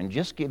and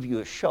just give you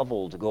a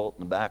shovel to go out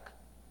in the back.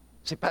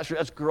 Say, Pastor,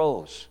 that's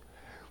gross.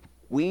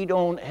 We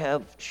don't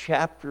have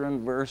chapter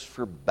and verse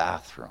for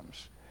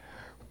bathrooms.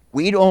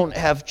 We don't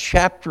have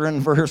chapter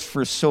and verse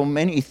for so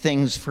many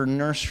things for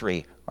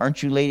nursery.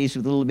 Aren't you ladies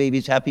with little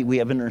babies happy we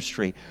have a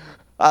nursery?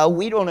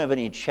 We don't have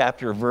any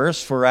chapter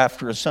verse for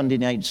after a Sunday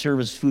night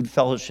service food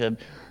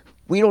fellowship.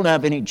 We don't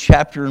have any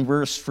chapter and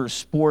verse for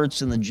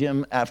sports in the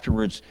gym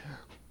afterwards.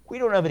 We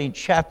don't have any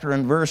chapter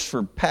and verse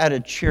for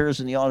padded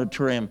chairs in the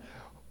auditorium.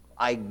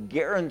 I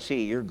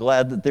guarantee you're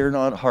glad that they're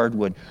not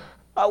hardwood.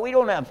 We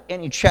don't have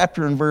any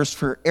chapter and verse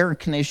for air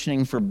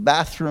conditioning, for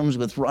bathrooms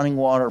with running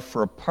water,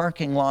 for a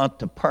parking lot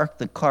to park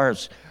the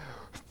cars.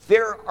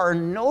 There are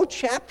no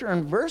chapter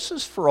and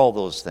verses for all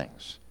those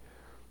things.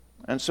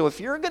 And so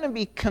if you're going to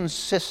be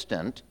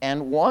consistent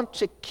and want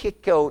to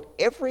kick out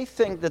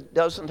everything that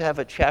doesn't have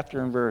a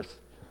chapter and verse,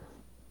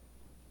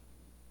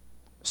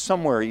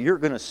 somewhere you're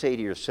going to say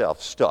to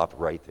yourself, stop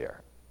right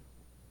there.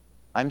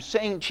 I'm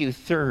saying to you,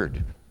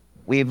 third,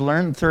 we've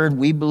learned third,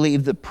 we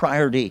believe the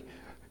priority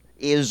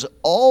is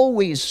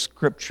always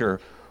Scripture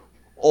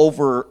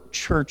over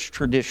church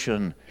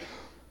tradition.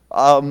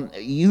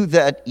 You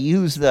that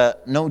use the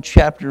no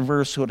chapter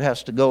verse, so it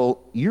has to go,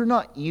 you're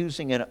not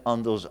using it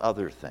on those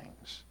other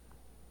things.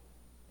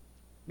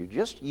 You're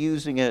just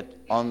using it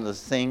on the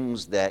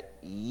things that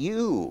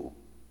you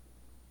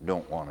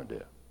don't want to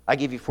do. I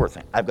give you 4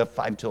 things. I've got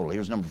 5 total.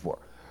 Here's number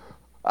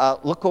 4.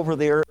 Look over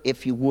there,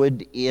 if you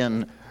would,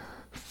 in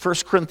 1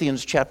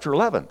 Corinthians chapter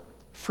 11.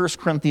 1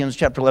 Corinthians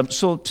chapter 11.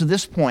 So to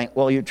this point,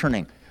 while you're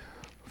turning,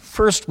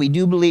 first, we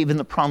do believe in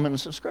the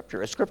prominence of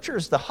Scripture. Scripture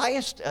is the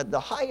highest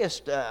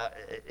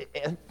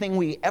thing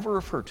we ever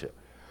refer to.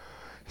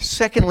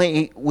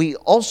 Secondly, we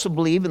also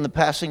believe in the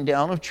passing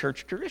down of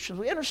church traditions.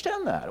 We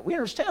understand that. We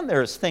understand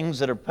there's things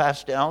that are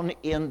passed down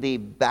in the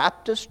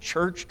Baptist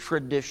church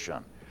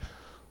tradition.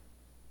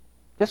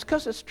 Just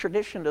because it's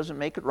tradition doesn't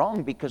make it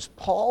wrong, because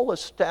Paul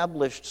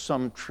established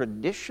some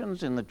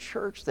traditions in the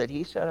church that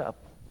he set up.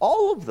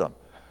 All of them.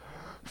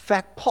 In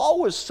fact, Paul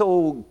was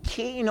so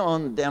keen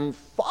on them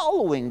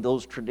following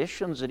those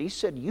traditions that he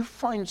said, you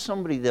find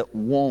somebody that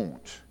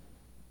won't,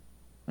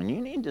 and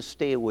you need to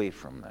stay away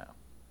from them.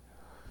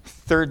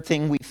 Third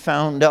thing we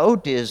found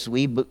out is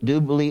we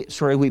believe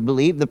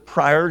the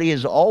priority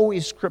is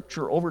always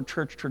Scripture over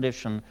church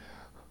tradition.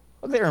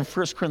 Look there in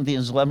 1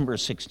 Corinthians 11,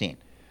 verse 16.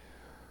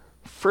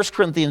 1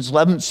 Corinthians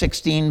 11,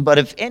 16, but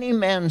if any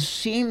man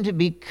seem to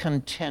be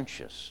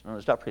contentious. No,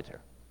 stop right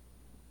there.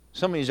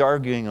 Somebody's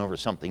arguing over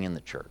something in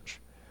the church.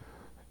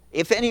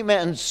 If any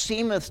man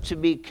seemeth to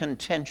be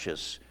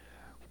contentious,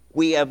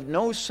 we have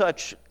no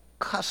such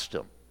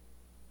custom.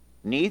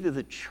 Neither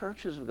the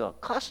churches of God.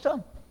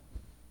 Custom.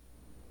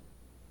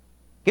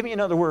 Give me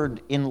another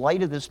word in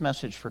light of this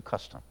message for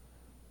custom.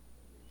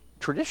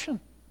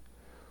 Tradition.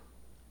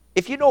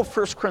 If you know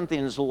 1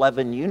 Corinthians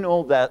 11, you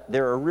know that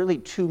there are really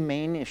 2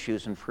 main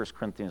issues in 1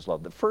 Corinthians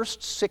 11. The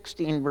first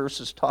 16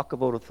 verses talk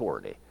about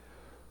authority.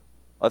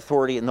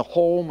 Authority in the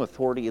home,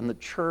 authority in the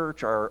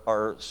church,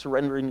 our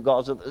surrendering to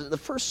God. The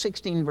first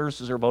 16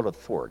 verses are about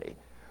authority.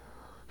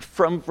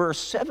 From verse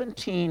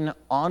 17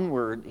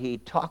 onward, he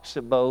talks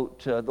about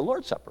the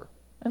Lord's Supper.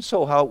 And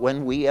so how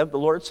when we have the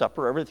Lord's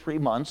Supper every 3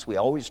 months, we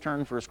always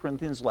turn 1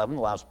 Corinthians 11,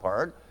 the last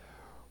part.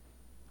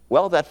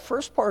 Well, that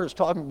first part is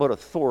talking about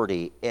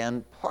authority,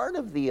 and part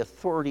of the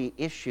authority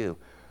issue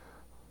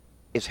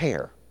is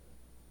hair.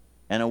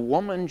 And a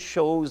woman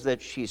shows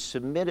that she's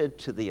submitted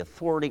to the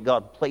authority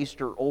God placed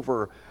her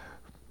over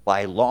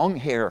by long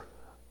hair.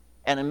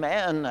 And a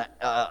man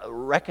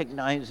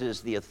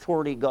recognizes the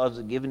authority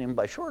God's given him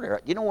by short hair.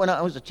 You know, when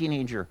I was a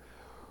teenager,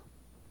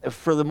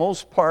 for the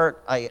most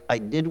part, I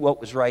did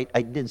what was right.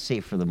 I did say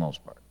for the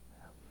most part.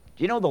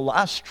 Do you know the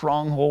last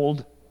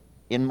stronghold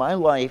in my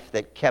life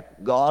that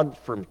kept God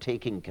from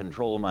taking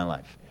control of my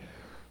life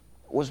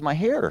was my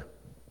hair.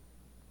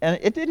 And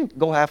it didn't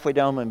go halfway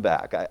down my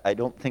back. I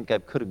don't think I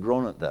could have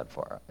grown it that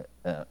far.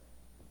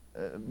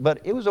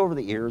 But it was over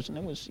the ears, and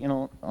it was,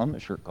 on the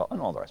shirt collar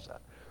and all the rest of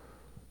that.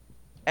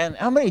 And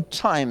how many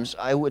times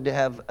I would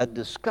have a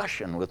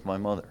discussion with my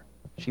mother.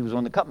 She was the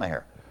one that cut my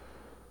hair.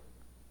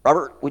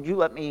 Robert, would you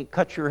let me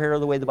cut your hair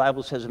the way the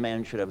Bible says a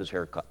man should have his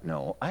hair cut?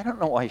 No. I don't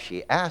know why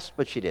she asked,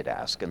 but she did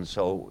ask. And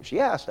so she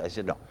asked. I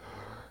said no.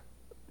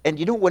 And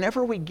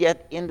whenever we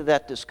get into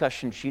that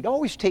discussion, she'd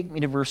always take me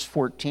to verse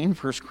 14,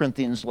 1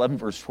 Corinthians 11,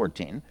 verse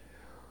 14.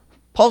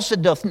 Paul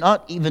said, doth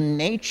not even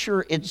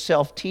nature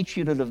itself teach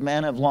you that if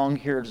man have long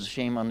hair, it is a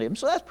shame unto him?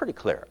 So that's pretty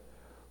clear.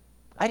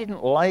 I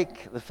didn't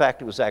like the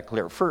fact it was that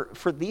clear.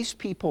 For these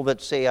people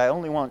that say, I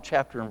only want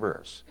chapter and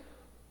verse.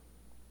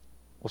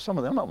 Well, some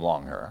of them have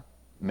long hair,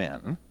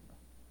 men.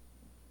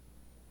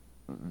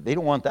 They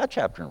don't want that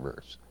chapter and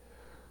verse.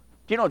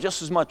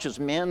 Just as much as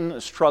men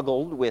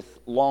struggled with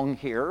long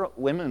hair,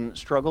 women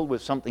struggled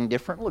with something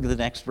different. Look at the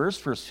next verse,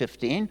 verse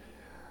 15.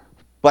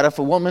 But if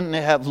a woman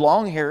have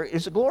long hair, it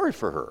is a glory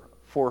for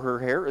her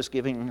hair is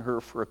giving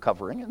her for a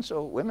covering. And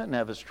so women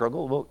have a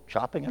struggle about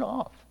chopping it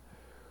off.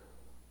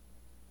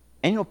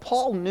 And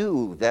Paul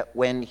knew that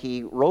when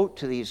he wrote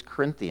to these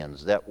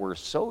Corinthians that were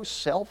so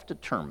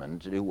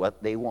self-determined to do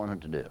what they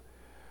wanted to do,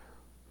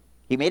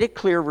 he made it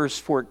clear, verse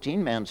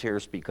 14, man's hair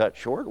is to be cut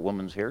short, a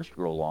woman's hair is to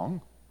grow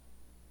long.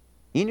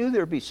 He knew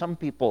there'd be some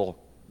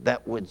people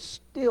that would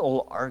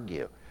still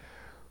argue.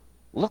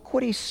 Look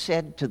what he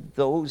said to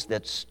those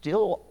that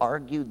still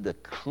argued the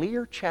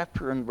clear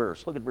chapter and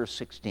verse. Look at verse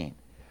 16.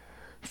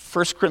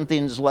 1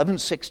 Corinthians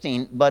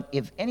 11:16, but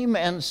if any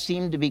man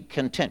seem to be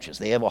contentious,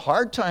 they have a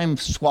hard time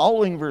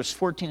swallowing verse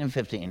 14 and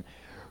 15.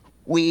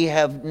 We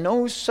have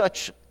no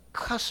such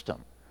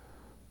custom,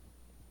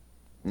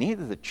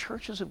 neither the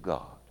churches of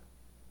God.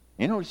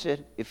 You know what he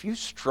said? If you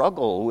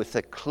struggle with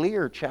a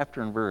clear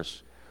chapter and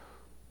verse,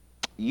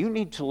 you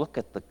need to look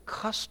at the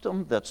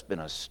custom that's been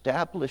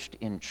established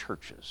in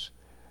churches.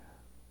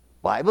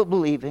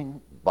 Bible-believing,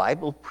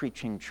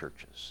 Bible-preaching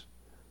churches.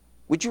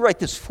 Would you write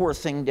this fourth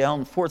thing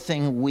down? Fourth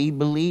thing, we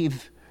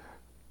believe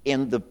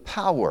in the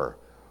power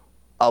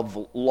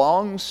of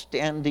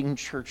long-standing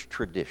church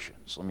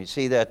traditions. Let me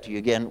say that to you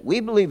again.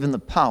 We believe in the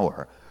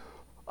power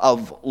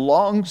of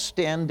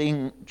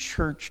long-standing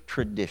church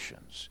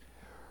traditions.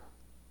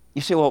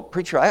 You say, well,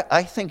 preacher,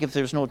 I think if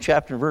there's no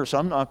chapter and verse,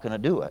 I'm not going to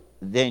do it.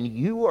 Then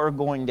you are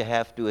going to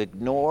have to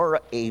ignore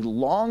a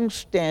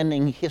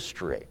long-standing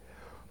history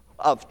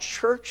of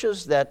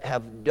churches that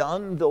have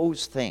done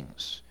those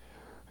things.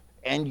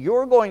 And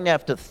you're going to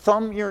have to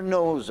thumb your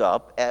nose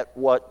up at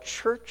what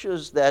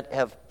churches that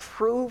have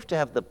proved to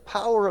have the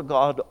power of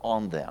God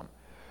on them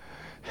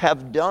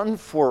have done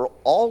for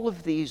all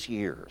of these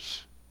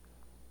years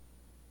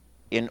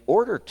in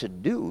order to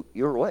do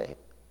your way.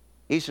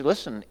 He said,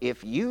 listen,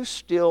 if you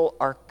still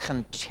are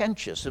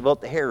contentious about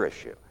the hair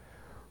issue,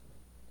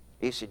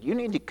 he said, you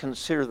need to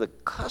consider the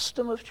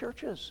custom of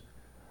churches.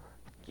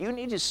 You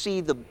need to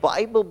see the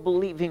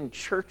Bible-believing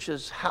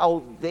churches,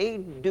 how they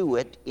do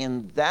it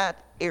in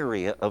that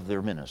area of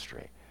their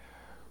ministry.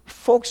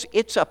 Folks,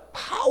 it's a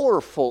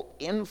powerful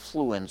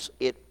influence.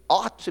 It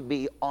ought to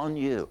be on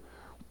you.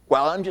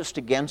 Well, I'm just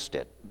against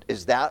it.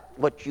 Is that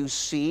what you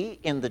see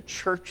in the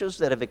churches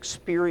that have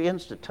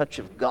experienced a touch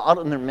of God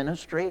in their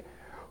ministry?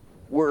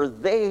 Were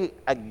they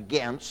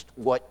against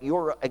what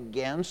you're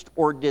against,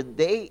 or did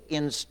they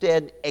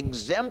instead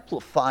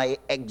exemplify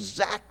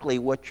exactly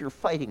what you're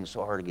fighting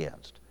so hard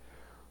against?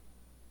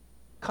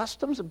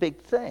 Custom's a big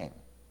thing.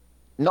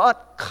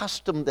 Not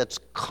custom that's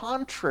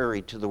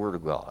contrary to the Word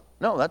of God.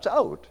 No, that's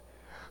out.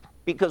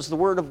 Because the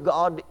Word of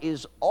God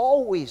is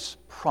always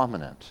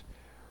prominent.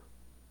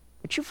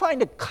 But you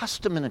find a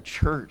custom in a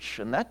church,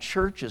 and that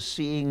church is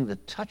seeing the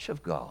touch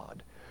of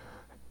God.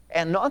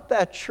 And not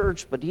that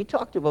church, but he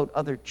talked about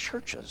other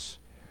churches.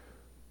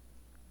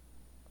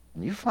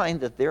 And you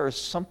find that there is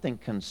something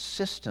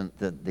consistent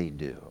that they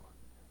do.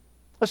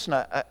 Listen,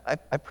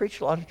 I preach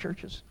a lot of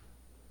churches.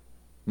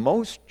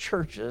 Most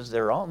churches,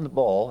 they're on the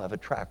ball, have a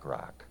tract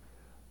rack.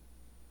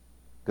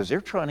 Because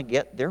they're trying to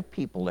get their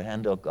people to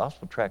hand out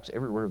gospel tracts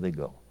everywhere they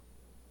go.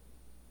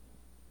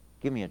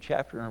 Give me a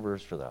chapter and a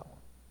verse for that one.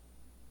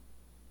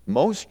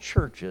 Most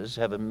churches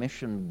have a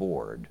mission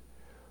board,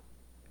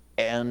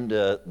 and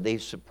they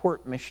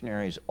support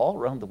missionaries all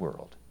around the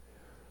world.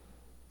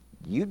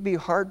 You'd be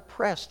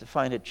hard-pressed to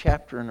find a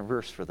chapter and a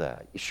verse for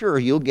that. Sure,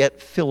 you'll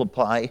get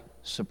Philippi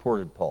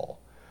supported Paul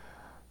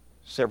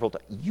several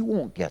times. You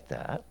won't get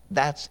that.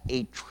 That's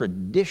a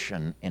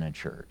tradition in a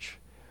church.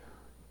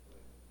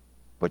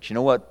 But you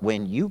know what?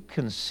 When you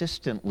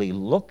consistently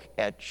look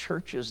at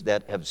churches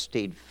that have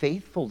stayed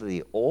faithful to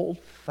the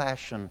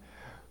old-fashioned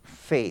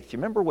faith. You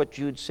remember what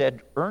Jude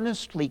said?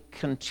 Earnestly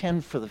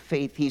contend for the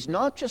faith. He's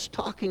not just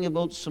talking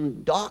about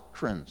some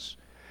doctrines.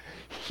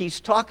 He's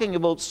talking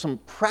about some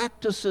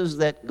practices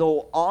that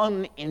go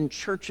on in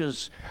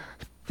churches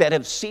that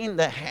have seen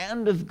the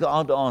hand of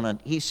God on it.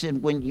 He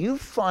said, when you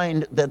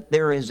find that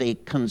there is a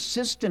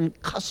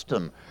consistent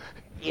custom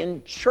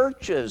in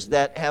churches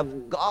that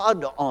have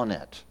God on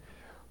it,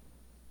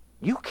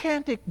 you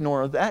can't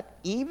ignore that,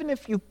 even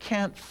if you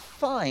can't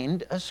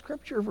find a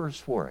scripture verse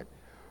for it.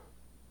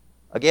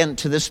 Again,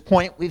 to this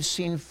point, we've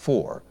seen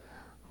four.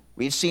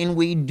 We've seen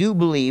we do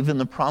believe in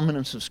the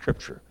prominence of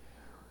Scripture.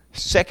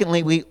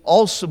 Secondly, we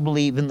also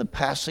believe in the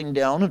passing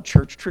down of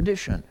church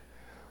tradition.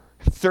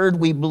 Third,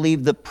 we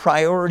believe the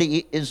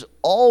priority is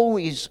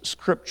always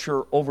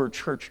Scripture over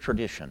church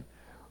tradition.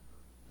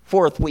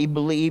 Fourth, we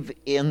believe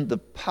in the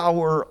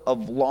power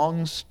of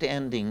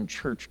long-standing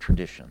church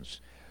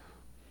traditions.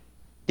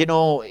 You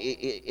know,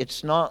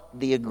 it's not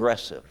the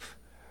aggressive,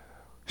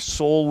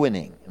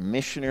 soul-winning,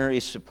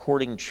 missionaries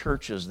supporting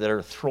churches that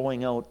are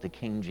throwing out the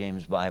King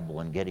James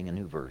Bible and getting a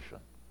new version.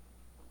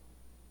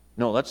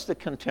 No, that's the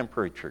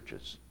contemporary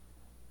churches.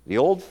 The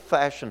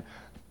old-fashioned,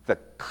 the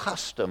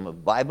custom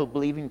of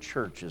Bible-believing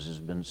churches has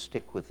been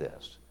stick with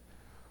this.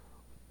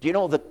 Do you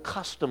know the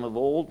custom of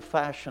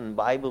old-fashioned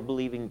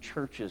Bible-believing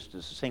churches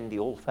to sing the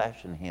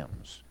old-fashioned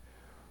hymns?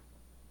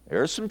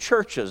 There are some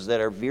churches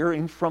that are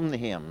veering from the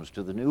hymns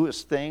to the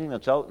newest thing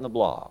that's out in the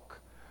block.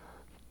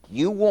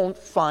 You won't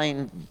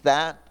find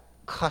that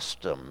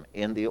custom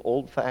in the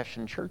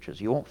old-fashioned churches.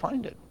 You won't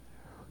find it.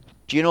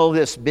 Do you know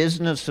this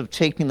business of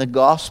taking the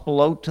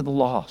gospel out to the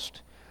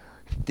lost?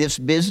 This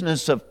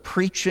business of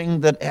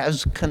preaching that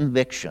has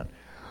conviction.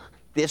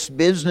 This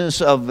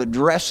business of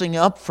dressing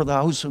up for the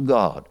house of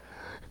God.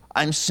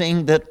 I'm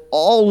saying that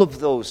all of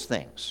those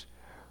things.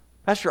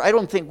 Pastor, I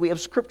don't think we have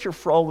scripture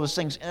for all those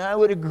things, and I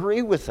would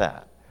agree with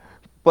that.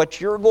 But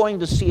you're going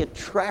to see a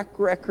track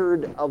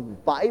record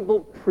of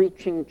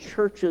Bible-preaching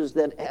churches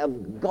that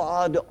have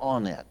God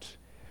on it.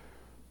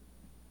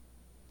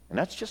 And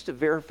that's just a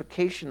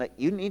verification that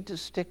you need to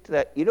stick to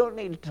that. You don't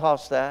need to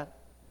toss that.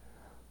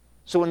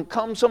 So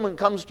when someone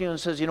comes to you and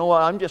says, you know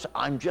what,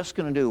 I'm just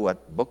going to do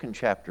what book and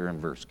chapter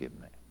and verse give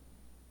me.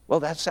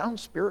 Well, that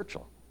sounds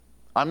spiritual.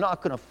 I'm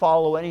not going to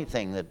follow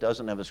anything that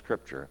doesn't have a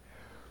scripture.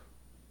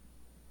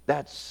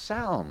 That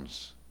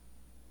sounds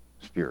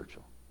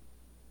spiritual.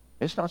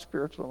 It's not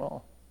spiritual at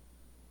all.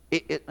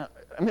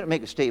 I'm going to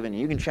make a statement,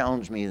 and you can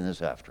challenge me in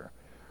this after.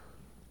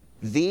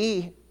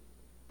 The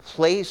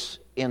place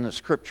in the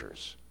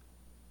scriptures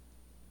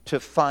to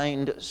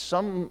find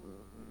some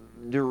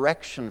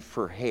direction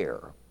for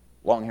hair,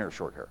 long hair,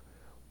 short hair,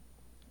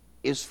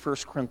 is 1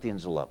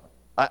 Corinthians 11.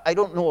 I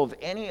don't know of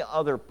any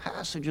other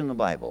passage in the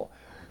Bible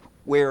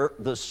where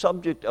the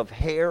subject of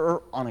hair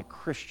on a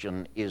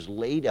Christian is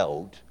laid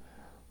out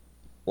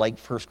like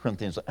 1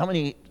 Corinthians. How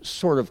many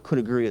sort of could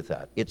agree with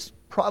that? It's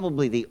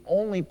probably the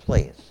only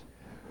place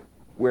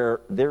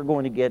where they're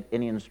going to get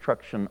any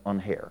instruction on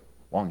hair,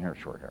 long hair,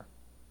 short hair.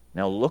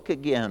 Now look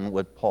again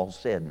what Paul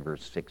said in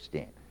verse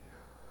 16.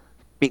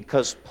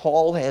 Because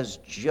Paul has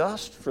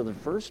just for the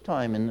first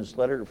time in this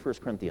letter to 1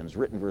 Corinthians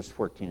written verse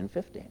 14 and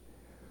 15.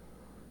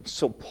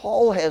 So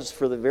Paul has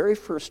for the very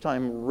first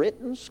time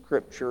written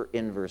scripture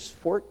in verse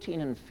 14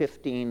 and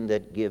 15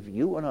 that give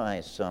you and I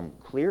some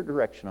clear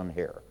direction on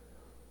hair.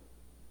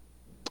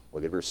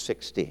 Look at verse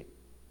 16.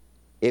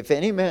 If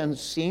any man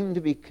seem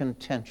to be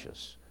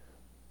contentious,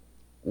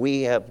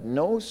 we have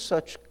no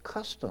such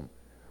custom,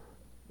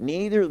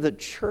 neither the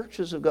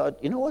churches of God.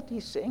 You know what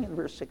he's saying in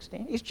verse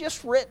 16? He's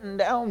just written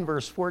down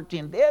verse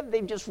 14.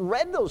 They've just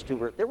read those two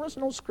verses. There was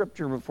no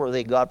scripture before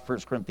they got 1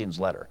 Corinthians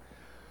letter.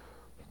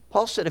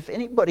 Paul said, if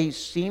anybody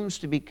seems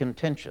to be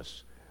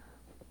contentious,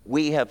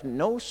 we have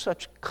no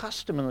such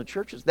custom in the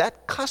churches.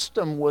 That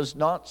custom was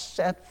not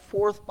set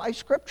forth by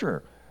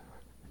Scripture.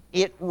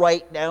 It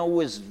right now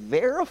was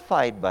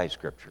verified by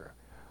Scripture.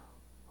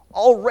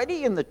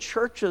 Already in the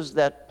churches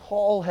that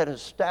Paul had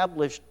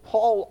established,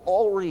 Paul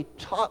already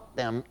taught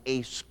them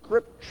a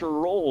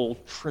scriptural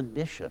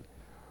tradition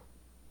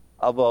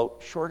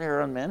about short hair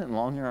on men and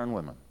long hair on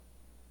women.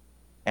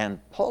 And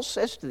Paul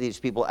says to these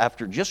people,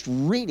 after just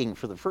reading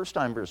for the first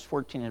time verse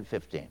 14 and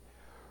 15,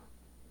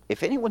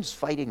 if anyone's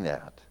fighting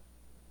that,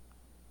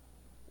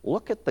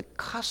 look at the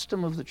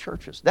custom of the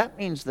churches. That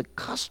means the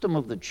custom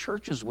of the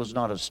churches was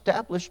not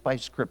established by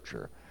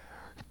Scripture.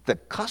 The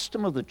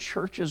custom of the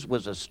churches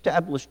was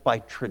established by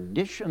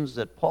traditions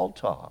that Paul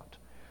taught.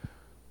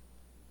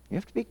 You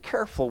have to be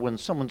careful when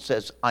someone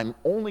says, I'm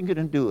only going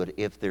to do it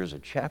if there's a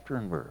chapter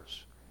and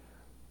verse.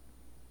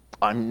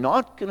 I'm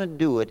not going to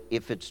do it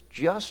if it's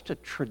just a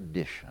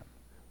tradition.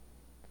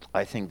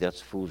 I think that's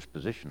a foolish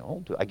position to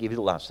hold to. I give you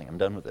the last thing. I'm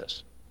done with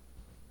this.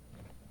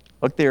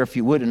 Look there, if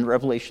you would, in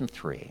Revelation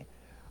 3.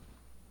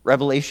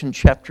 Revelation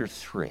chapter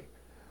 3.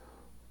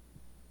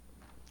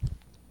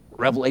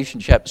 Revelation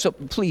chapter. So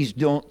please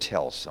don't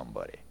tell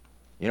somebody,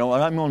 you know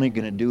what, I'm only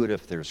going to do it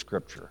if there's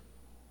scripture.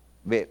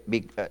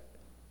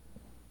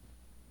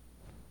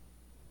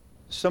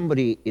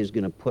 Somebody is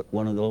going to put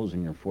one of those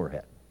in your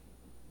forehead.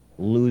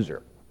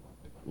 Loser.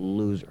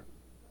 Loser.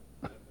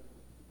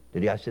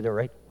 Did I say that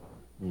right?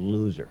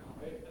 Loser.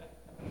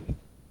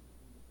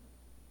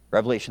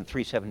 Revelation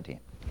 3:17.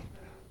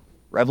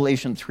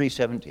 Revelation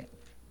 3:17.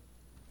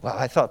 Well,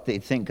 I thought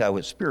they'd think I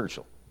was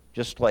spiritual,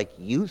 just like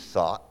you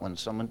thought when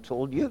someone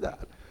told you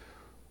that.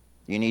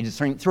 You need to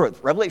think through it.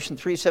 Revelation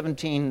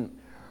 3:17,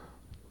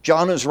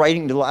 John is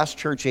writing to the last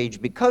church age,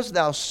 because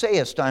thou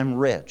sayest, I'm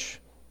rich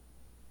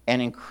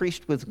and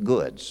increased with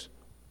goods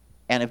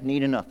and have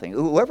need of nothing.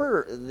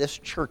 Whoever this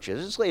church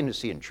is, this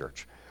Laodicean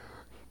church,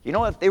 you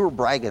know, if they were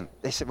bragging,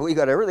 they said, well, we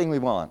got everything we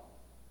want.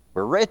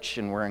 We're rich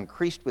and we're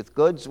increased with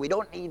goods. We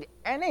don't need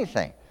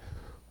anything.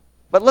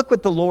 But look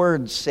what the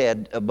Lord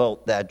said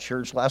about that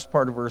church, last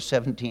part of verse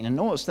 17. And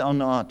knowest thou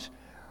not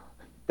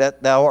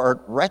that thou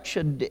art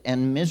wretched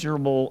and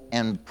miserable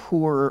and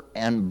poor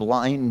and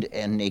blind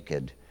and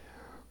naked?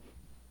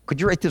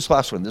 Could you write this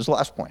last one? This is the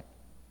last point.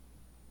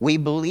 We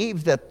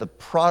believe that the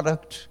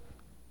product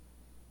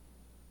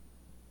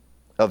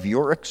of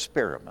your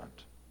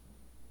experiment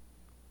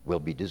will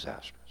be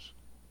disastrous.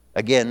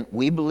 Again,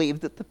 we believe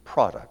that the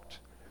product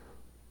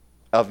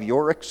of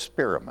your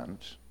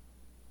experiment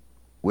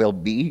will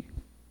be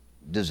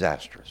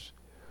disastrous.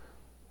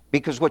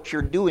 Because what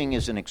you're doing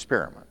is an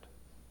experiment.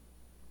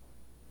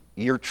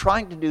 You're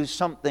trying to do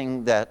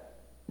something that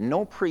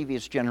no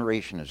previous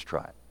generation has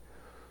tried.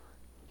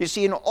 You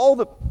see, in all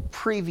the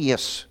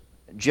previous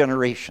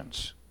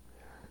generations,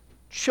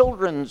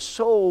 children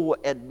so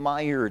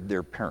admired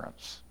their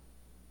parents.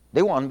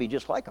 They wanted to be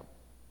just like them.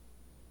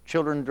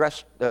 Children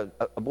dressed, a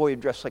boy would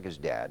dress like his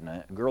dad, and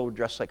a girl would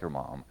dress like her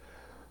mom.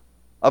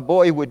 A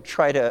boy would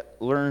try to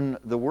learn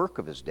the work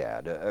of his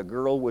dad. A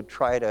girl would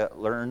try to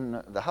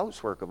learn the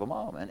housework of a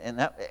mom. And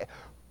that,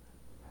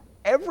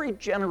 every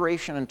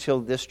generation until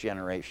this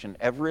generation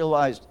have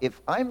realized if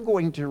I'm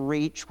going to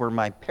reach where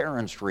my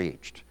parents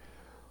reached,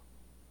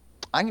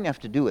 I'm going to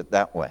have to do it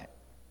that way.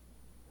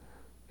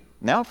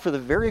 Now, for the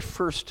very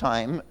first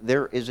time,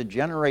 there is a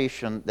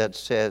generation that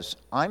says,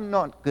 I'm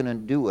not going to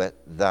do it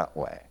that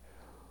way.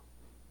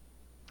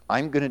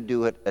 I'm going to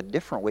do it a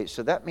different way.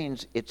 So that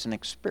means it's an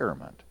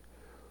experiment.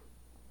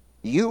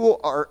 You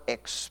are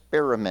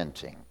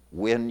experimenting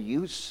when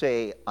you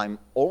say, I'm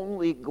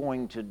only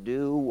going to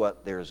do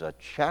what there's a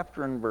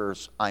chapter and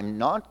verse. I'm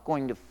not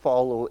going to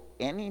follow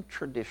any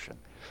tradition.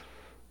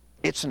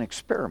 It's an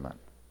experiment.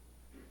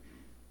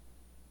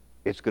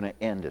 It's going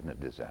to end in a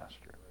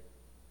disaster.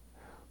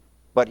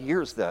 But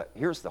here's the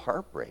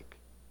heartbreak.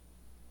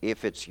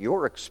 If it's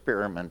your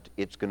experiment,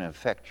 it's going to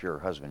affect your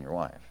husband, your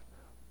wife,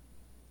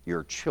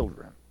 your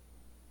children,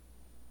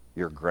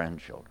 your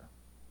grandchildren.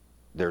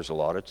 There's a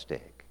lot at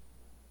stake.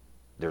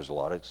 There's a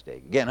lot at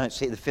stake. Again, I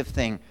say the fifth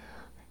thing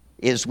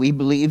is we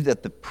believe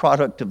that the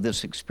product of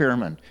this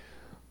experiment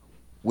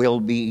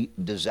will be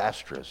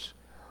disastrous.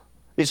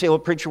 You say, well,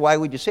 preacher, why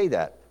would you say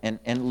that?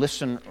 And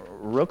listen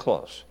real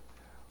close.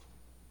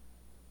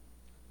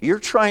 You're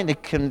trying to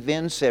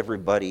convince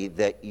everybody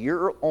that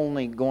you're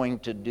only going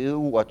to do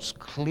what's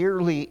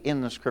clearly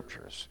in the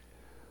Scriptures.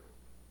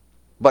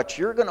 But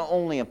you're going to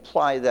only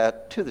apply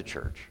that to the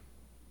church.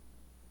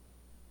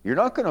 You're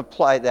not going to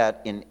apply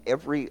that in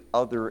every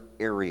other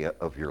area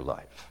of your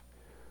life.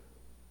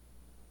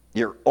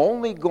 You're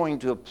only going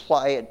to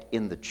apply it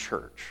in the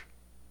church.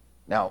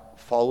 Now,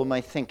 follow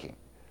my thinking.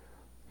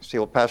 You say,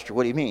 well, Pastor,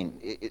 what do you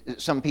mean?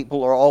 Some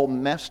people are all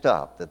messed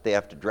up that they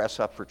have to dress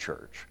up for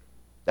church.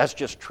 That's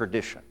just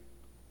tradition.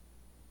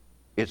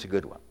 It's a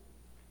good one.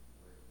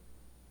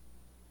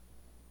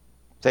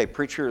 Say,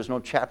 preacher, there's no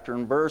chapter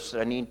and verse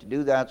that I need to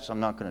do that, so I'm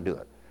not going to do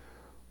it.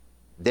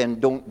 Then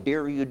don't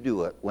dare you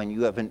do it when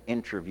you have an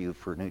interview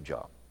for a new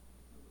job.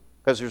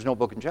 Because there's no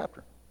book and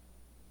chapter.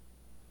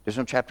 There's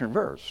no chapter and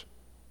verse.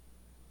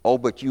 Oh,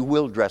 but you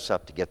will dress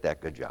up to get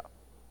that good job.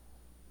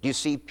 Do you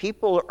see,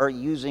 people are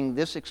using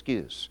this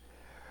excuse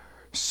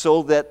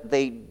so that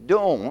they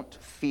don't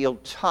feel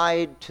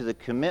tied to the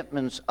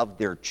commitments of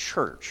their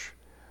church.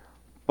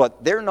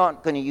 But they're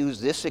not going to use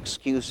this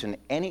excuse in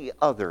any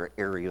other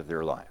area of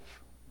their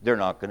life. They're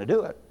not going to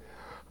do it.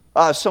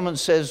 Someone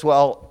says,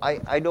 well,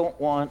 I don't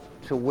want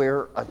to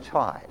wear a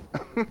tie.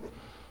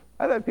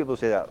 I've had people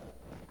say that.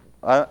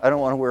 I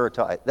don't want to wear a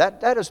tie.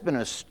 That has been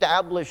an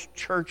established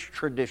church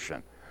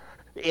tradition.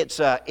 It's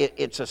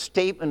a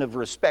statement of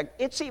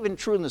respect. It's even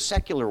true in the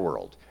secular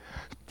world.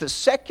 The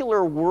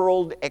secular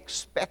world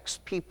expects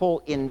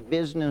people in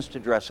business to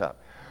dress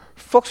up.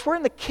 Folks, we're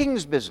in the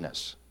king's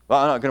business. Well,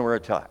 I'm not going to wear a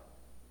tie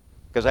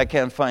because I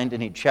can't find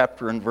any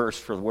chapter and verse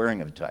for the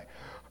wearing of a tie.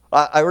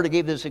 I already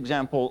gave this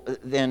example.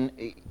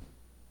 Then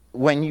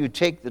when you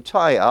take the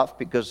tie off,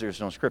 because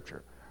there's no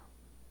scripture,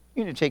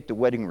 you need to take the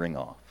wedding ring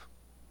off.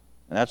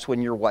 And that's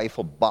when your wife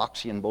will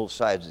box you in both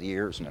sides of the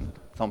ears and then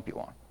thump you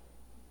on.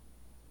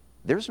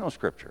 There's no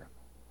scripture.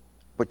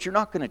 But you're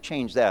not going to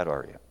change that,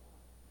 are you?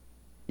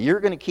 You're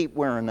going to keep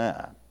wearing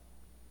that,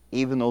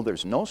 even though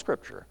there's no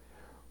scripture.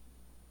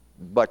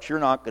 But you're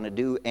not going to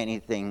do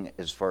anything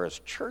as far as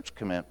church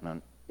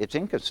commitment. It's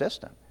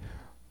inconsistent.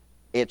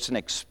 It's an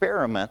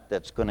experiment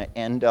that's going to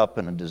end up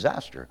in a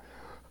disaster.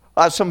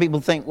 Some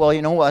people think, well,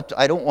 you know what?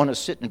 I don't want to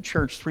sit in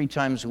church 3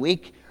 times a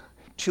week,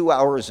 2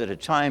 hours at a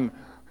time,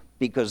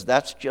 because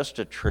that's just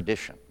a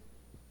tradition.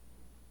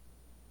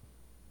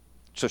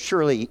 So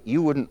surely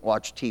you wouldn't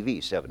watch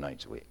TV 7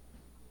 nights a week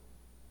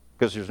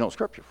because there's no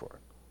scripture for it.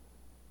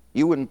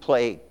 You wouldn't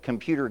play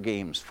computer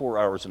games 4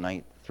 hours a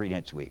night, 3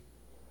 nights a week.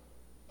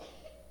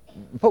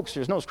 Folks,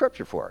 there's no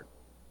scripture for it.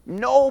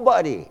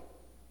 Nobody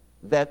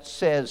that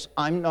says,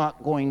 I'm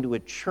not going to a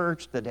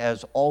church that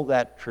has all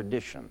that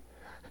tradition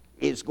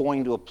is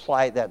going to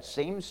apply that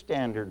same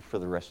standard for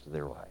the rest of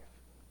their life.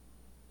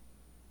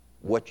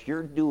 What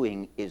you're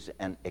doing is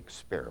an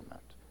experiment.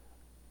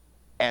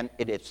 And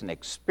it's an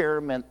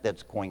experiment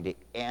that's going to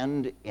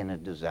end in a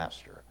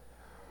disaster.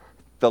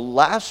 The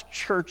last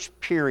church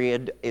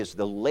period is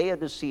the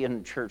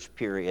Laodicean church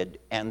period,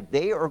 and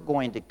they are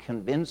going to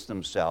convince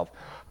themselves,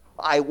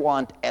 I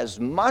want as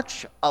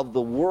much of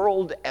the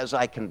world as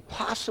I can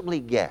possibly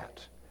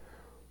get.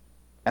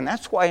 And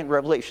that's why in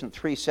Revelation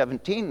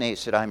 3:17 they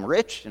said, I'm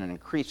rich and an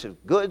increase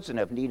of goods and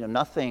have need of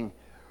nothing.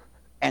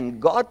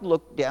 And God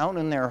looked down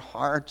in their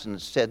hearts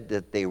and said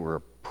that they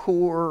were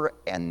poor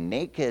and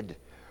naked.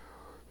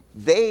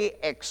 They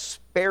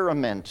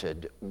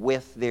experimented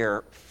with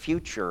their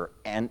future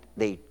and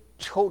they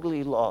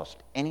totally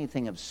lost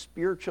anything of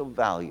spiritual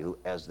value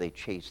as they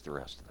chased the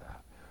rest of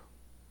that.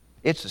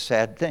 It's a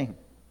sad thing.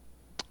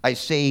 I'm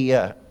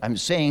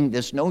saying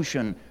this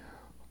notion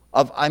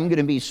of I'm going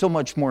to be so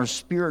much more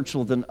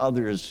spiritual than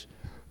others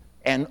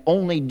and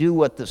only do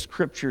what the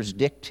scriptures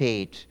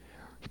dictate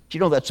You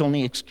know, that's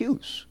only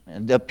excuse.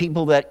 And the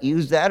people that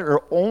use that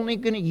are only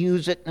going to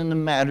use it in the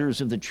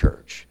matters of the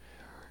church.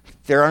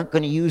 They aren't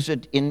going to use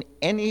it in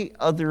any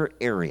other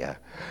area.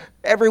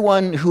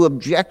 Everyone who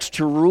objects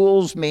to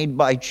rules made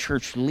by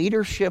church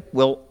leadership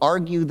will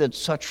argue that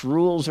such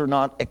rules are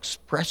not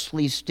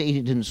expressly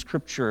stated in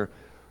Scripture.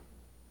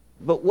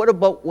 But what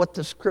about what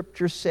the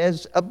Scripture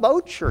says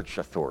about church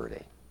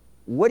authority?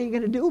 What are you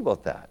going to do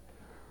about that?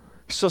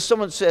 So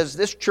someone says,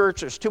 this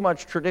church, there's too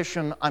much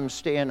tradition, I'm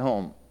staying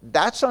home.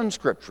 That's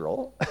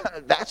unscriptural.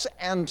 That's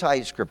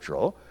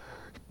anti-scriptural.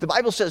 The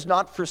Bible says,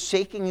 not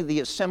forsaking the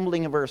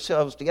assembling of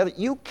ourselves together.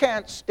 You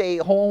can't stay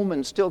home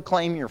and still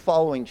claim you're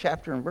following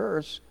chapter and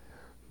verse.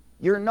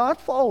 You're not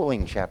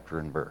following chapter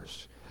and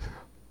verse.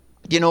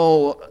 You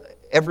know,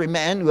 every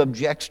man who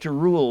objects to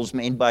rules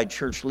made by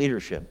church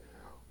leadership,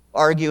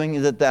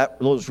 arguing that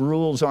those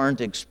rules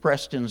aren't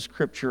expressed in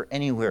Scripture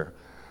anywhere,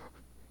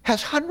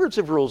 has hundreds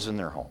of rules in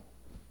their home.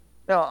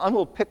 Now, I'm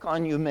going to pick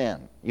on you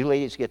men. You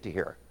ladies get to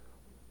hear.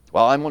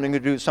 Well, I'm wanting to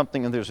do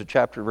something and there's a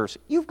chapter and verse.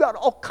 You've got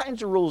all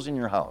kinds of rules in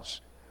your house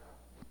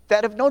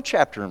that have no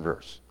chapter and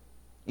verse.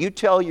 You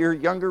tell your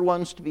younger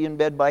ones to be in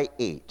bed by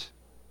 8.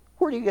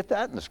 Where do you get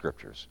that in the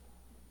Scriptures?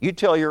 You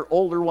tell your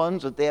older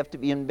ones that they have to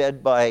be in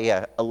bed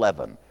by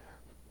 11.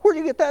 Where do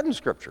you get that in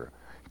Scripture?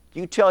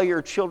 You tell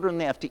your children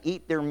they have to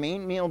eat their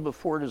main meal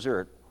before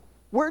dessert.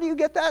 Where do you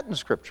get that in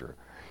Scripture?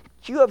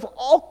 You have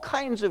all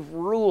kinds of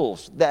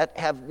rules that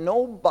have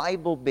no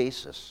Bible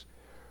basis.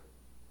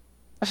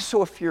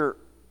 So if your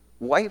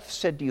wife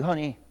said to you,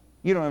 honey,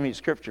 you don't have any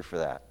Scripture for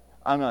that,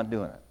 I'm not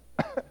doing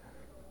it.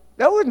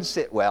 That wouldn't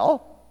sit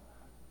well.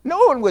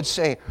 No one would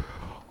say,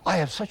 I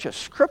have such a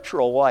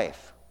scriptural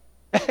wife.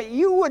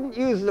 You wouldn't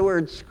use the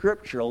word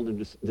scriptural to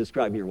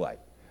describe your wife.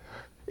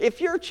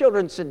 If your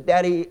children said,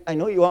 Daddy, I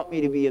know you want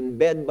me to be in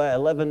bed by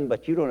 11,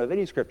 but you don't have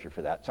any Scripture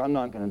for that, so I'm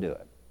not going to do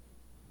it.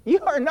 You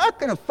are not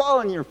going to fall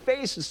on your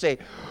face and say,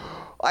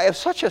 I have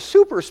such a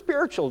super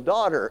spiritual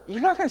daughter.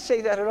 You're not going to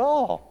say that at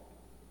all.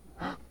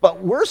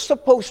 But we're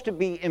supposed to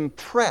be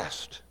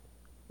impressed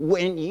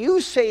when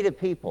you say to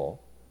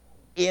people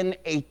in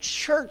a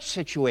church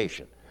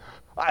situation,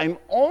 I'm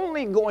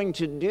only going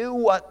to do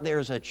what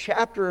there's a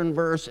chapter and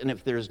verse, and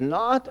if there's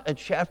not a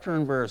chapter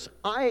and verse,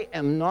 I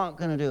am not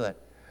going to do it.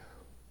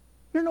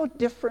 You're no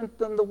different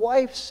than the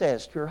wife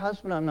says to her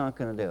husband, I'm not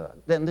going to do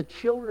it. Than the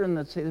children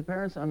that say to the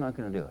parents, I'm not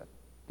going to do it.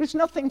 There's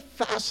nothing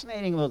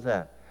fascinating about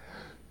that.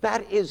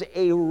 That is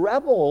a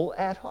rebel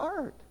at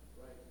heart.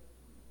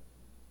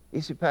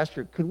 You say,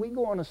 Pastor, could we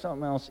go on to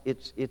something else?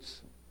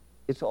 It's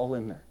all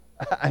in there.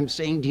 I'm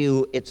saying to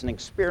you, it's an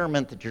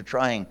experiment that you're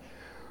trying,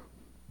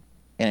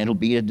 and it'll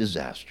be a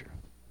disaster.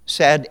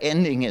 Sad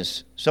ending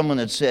is someone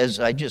that says,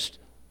 I just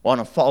want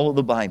to follow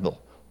the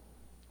Bible.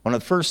 One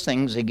of the first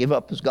things they give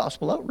up is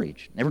gospel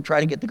outreach. Never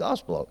try to get the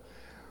gospel out.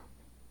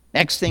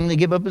 Next thing they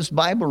give up is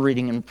Bible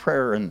reading and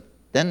prayer, and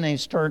then they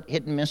start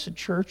hit and miss at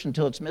church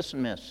until it's miss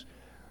and miss.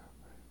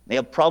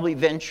 They'll probably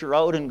venture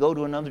out and go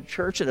to another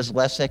church that has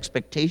less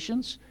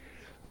expectations,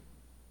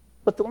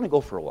 but they'll only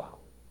go for a while.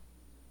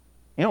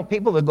 You know,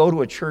 people that go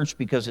to a church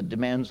because it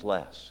demands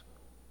less,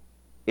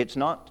 it's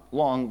not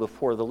long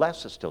before the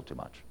less is still too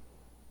much.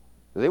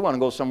 They want to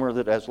go somewhere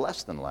that has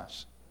less than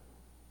less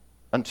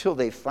until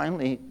they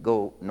finally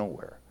go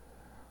nowhere.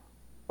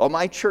 Well,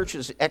 my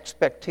church's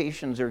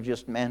expectations are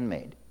just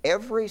man-made.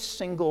 Every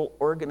single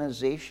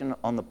organization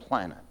on the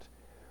planet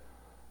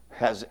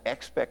has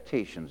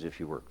expectations if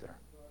you work there.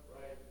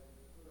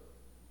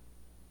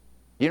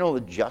 You know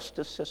the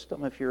justice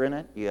system, if you're in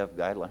it, you have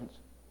guidelines.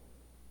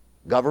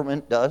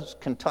 Government does,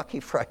 Kentucky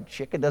Fried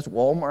Chicken does,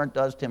 Walmart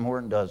does, Tim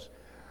Horton does.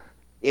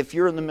 If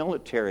you're in the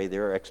military,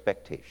 there are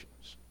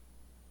expectations.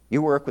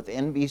 You work with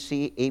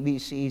NBC,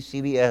 ABC,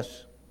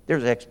 CBS,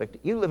 there's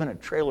expectations. You live in a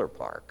trailer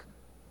park,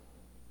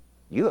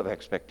 you have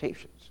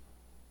expectations.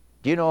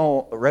 Do you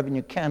know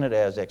Revenue Canada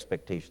has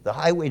expectations? The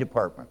Highway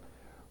Department.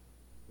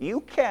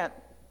 You can't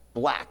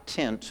black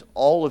tint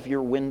all of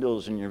your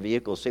windows in your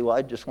vehicle, say, well,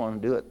 I just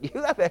want to do it.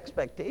 You have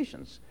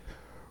expectations.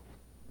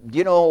 Do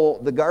you know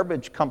the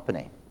garbage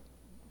company?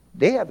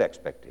 They have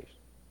expectations.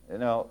 You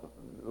know,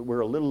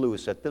 we're a little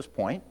loose at this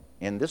point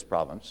in this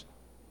province,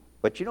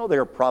 but you know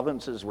there are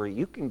provinces where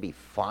you can be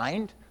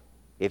fined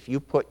if you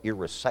put your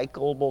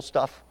recyclable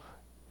stuff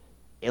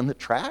in the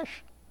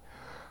trash.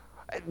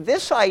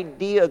 This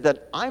idea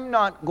that I'm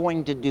not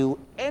going to do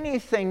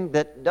anything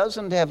that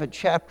doesn't have a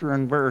chapter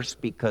and verse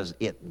because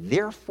it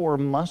therefore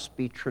must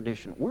be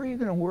tradition. Where are you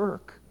going to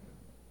work?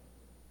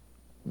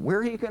 Where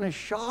are you going to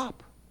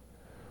shop?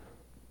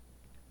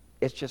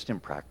 It's just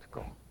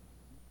impractical.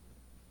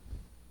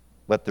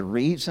 But the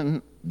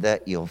reason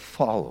that you'll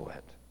follow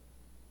it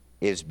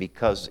is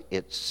because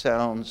it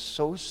sounds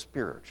so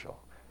spiritual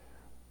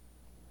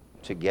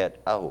to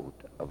get out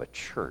of a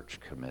church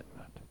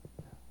commitment.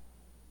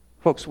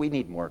 Folks, we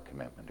need more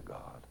commitment to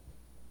God.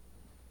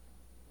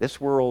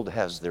 This world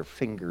has their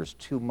fingers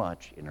too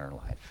much in our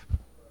life.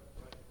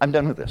 I'm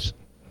done with this.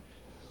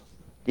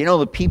 You know,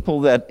 the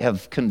people that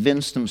have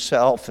convinced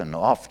themselves, and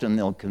often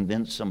they'll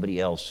convince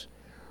somebody else,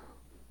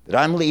 That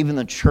I'm leaving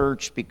the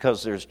church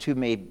because there's too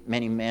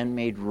many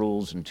man-made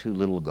rules and too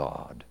little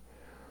God.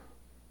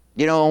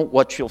 You know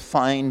what you'll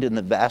find in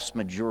the vast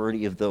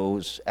majority of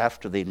those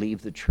after they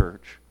leave the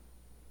church?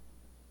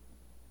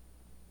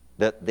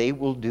 That they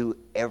will do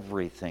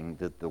everything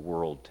that the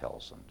world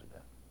tells them to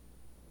do.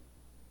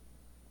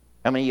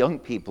 How many young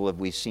people have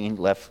we seen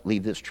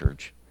leave this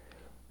church?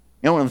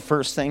 You know, one of the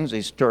first things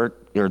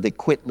they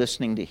quit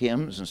listening to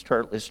hymns and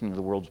start listening to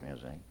the world's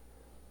music.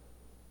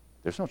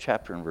 There's no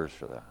chapter and verse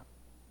for that.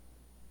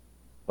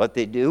 What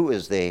they do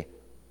is they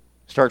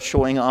start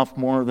showing off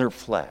more of their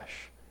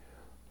flesh.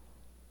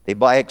 They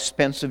buy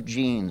expensive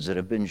jeans that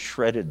have been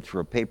shredded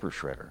through a paper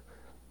shredder.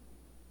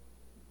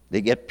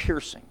 They get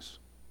piercings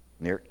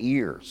in their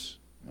ears,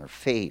 in their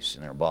face,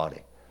 in their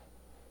body.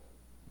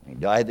 They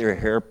dye their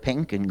hair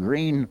pink and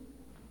green.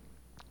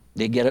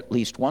 They get at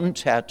least one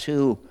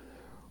tattoo.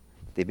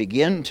 They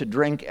begin to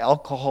drink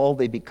alcohol.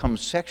 They become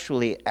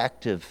sexually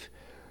active.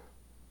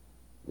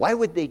 Why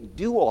would they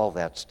do all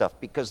that stuff?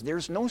 Because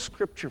there's no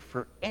scripture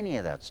for any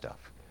of that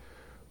stuff.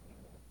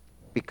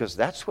 Because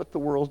that's what the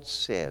world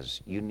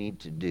says you need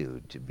to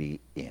do to be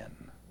in.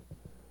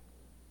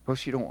 Of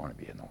course, you don't want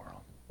to be in the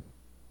world.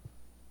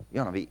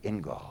 You want to be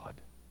in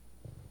God.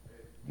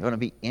 You want to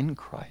be in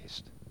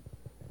Christ.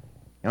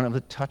 You want to have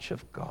the touch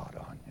of God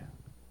on you.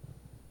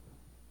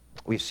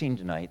 We've seen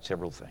tonight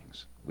several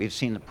things. We've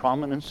seen the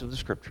prominence of the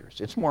Scriptures.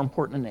 It's more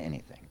important than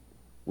anything.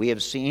 We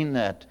have seen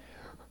that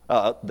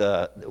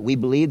we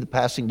believe the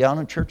passing down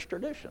of church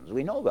traditions.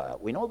 We know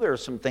that. We know there are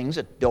some things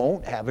that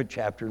don't have a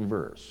chapter and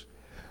verse.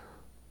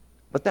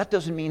 But that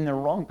doesn't mean they're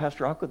wrong.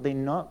 Pastor, how could they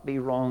not be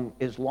wrong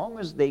as long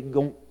as they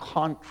don't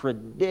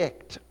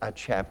contradict a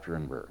chapter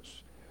and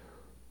verse?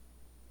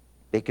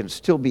 They can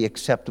still be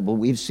acceptable.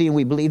 We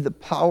believe the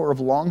power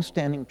of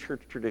long-standing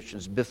church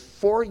traditions.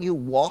 Before you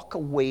walk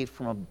away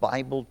from a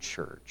Bible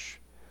church,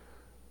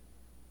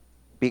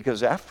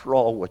 because after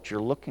all, what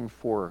you're looking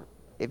for,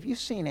 have you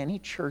seen any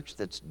church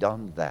that's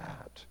done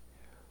that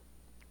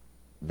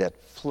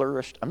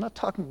flourished? I'm not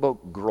talking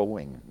about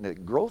growing.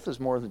 Growth is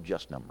more than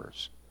just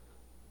numbers.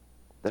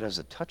 That has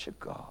a touch of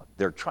God.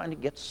 They're trying to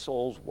get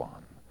souls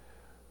won.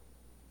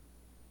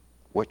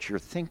 What you're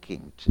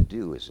thinking to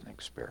do is an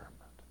experiment.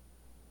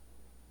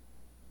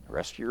 The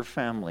rest of your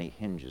family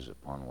hinges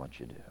upon what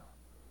you do.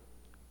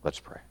 Let's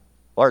pray.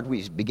 Lord,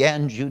 we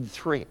began Jude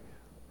 3.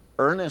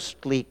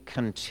 Earnestly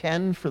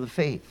contend for the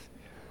faith.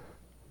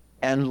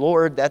 And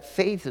Lord, that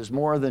faith is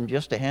more than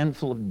just a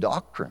handful of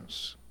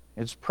doctrines.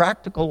 It's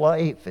practical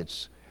life.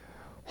 It's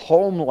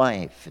home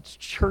life. It's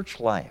church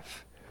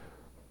life.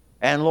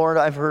 And Lord,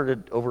 I've heard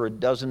it over a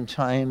dozen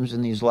times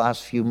in these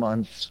last few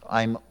months.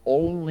 I'm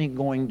only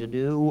going to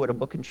do what a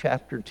book and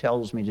chapter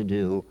tells me to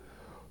do.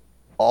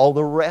 All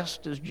the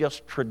rest is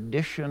just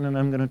tradition, and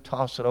I'm going to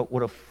toss it out.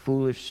 What a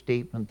foolish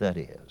statement that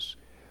is.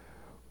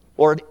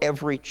 Lord,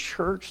 every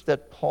church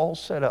that Paul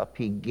set up,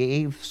 he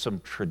gave some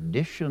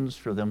traditions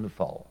for them to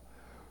follow.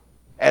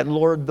 And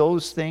Lord,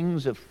 those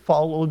things have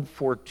followed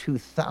for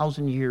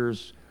 2,000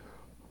 years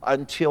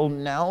until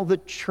now the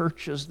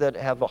churches that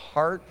have a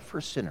heart for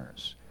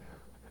sinners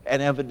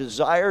and have a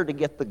desire to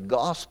get the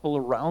gospel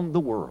around the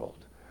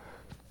world,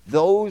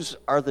 those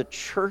are the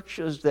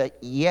churches that,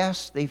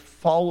 yes, they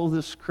follow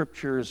the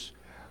Scriptures,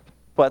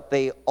 but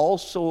they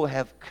also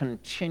have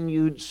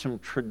continued some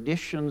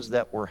traditions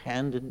that were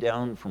handed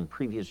down from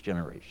previous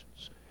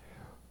generations.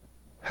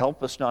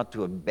 Help us not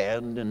to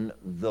abandon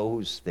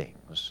those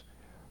things,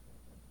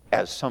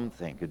 as some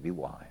think would be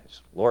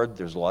wise. Lord,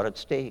 there's a lot at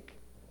stake.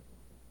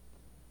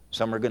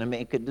 Some are going to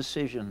make a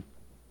decision.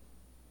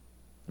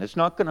 It's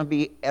not going to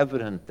be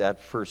evident that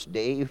first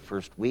day,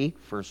 first week,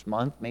 first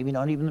month, maybe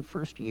not even the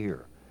first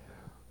year.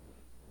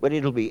 But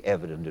it'll be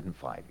evident in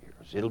 5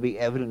 years. It'll be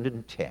evident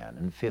in 10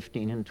 and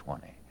 15 and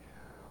 20.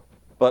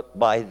 But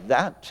by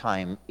that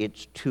time,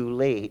 it's too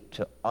late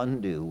to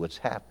undo what's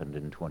happened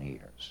in 20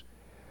 years.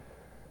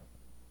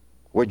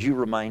 Would you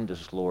remind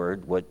us,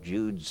 Lord, what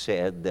Jude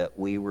said, that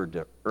we were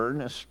to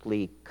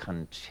earnestly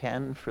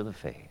contend for the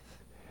faith?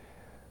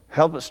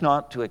 Help us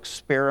not to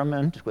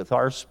experiment with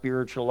our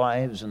spiritual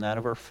lives and that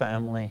of our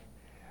family.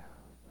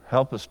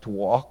 Help us to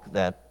walk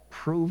that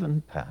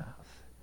proven path.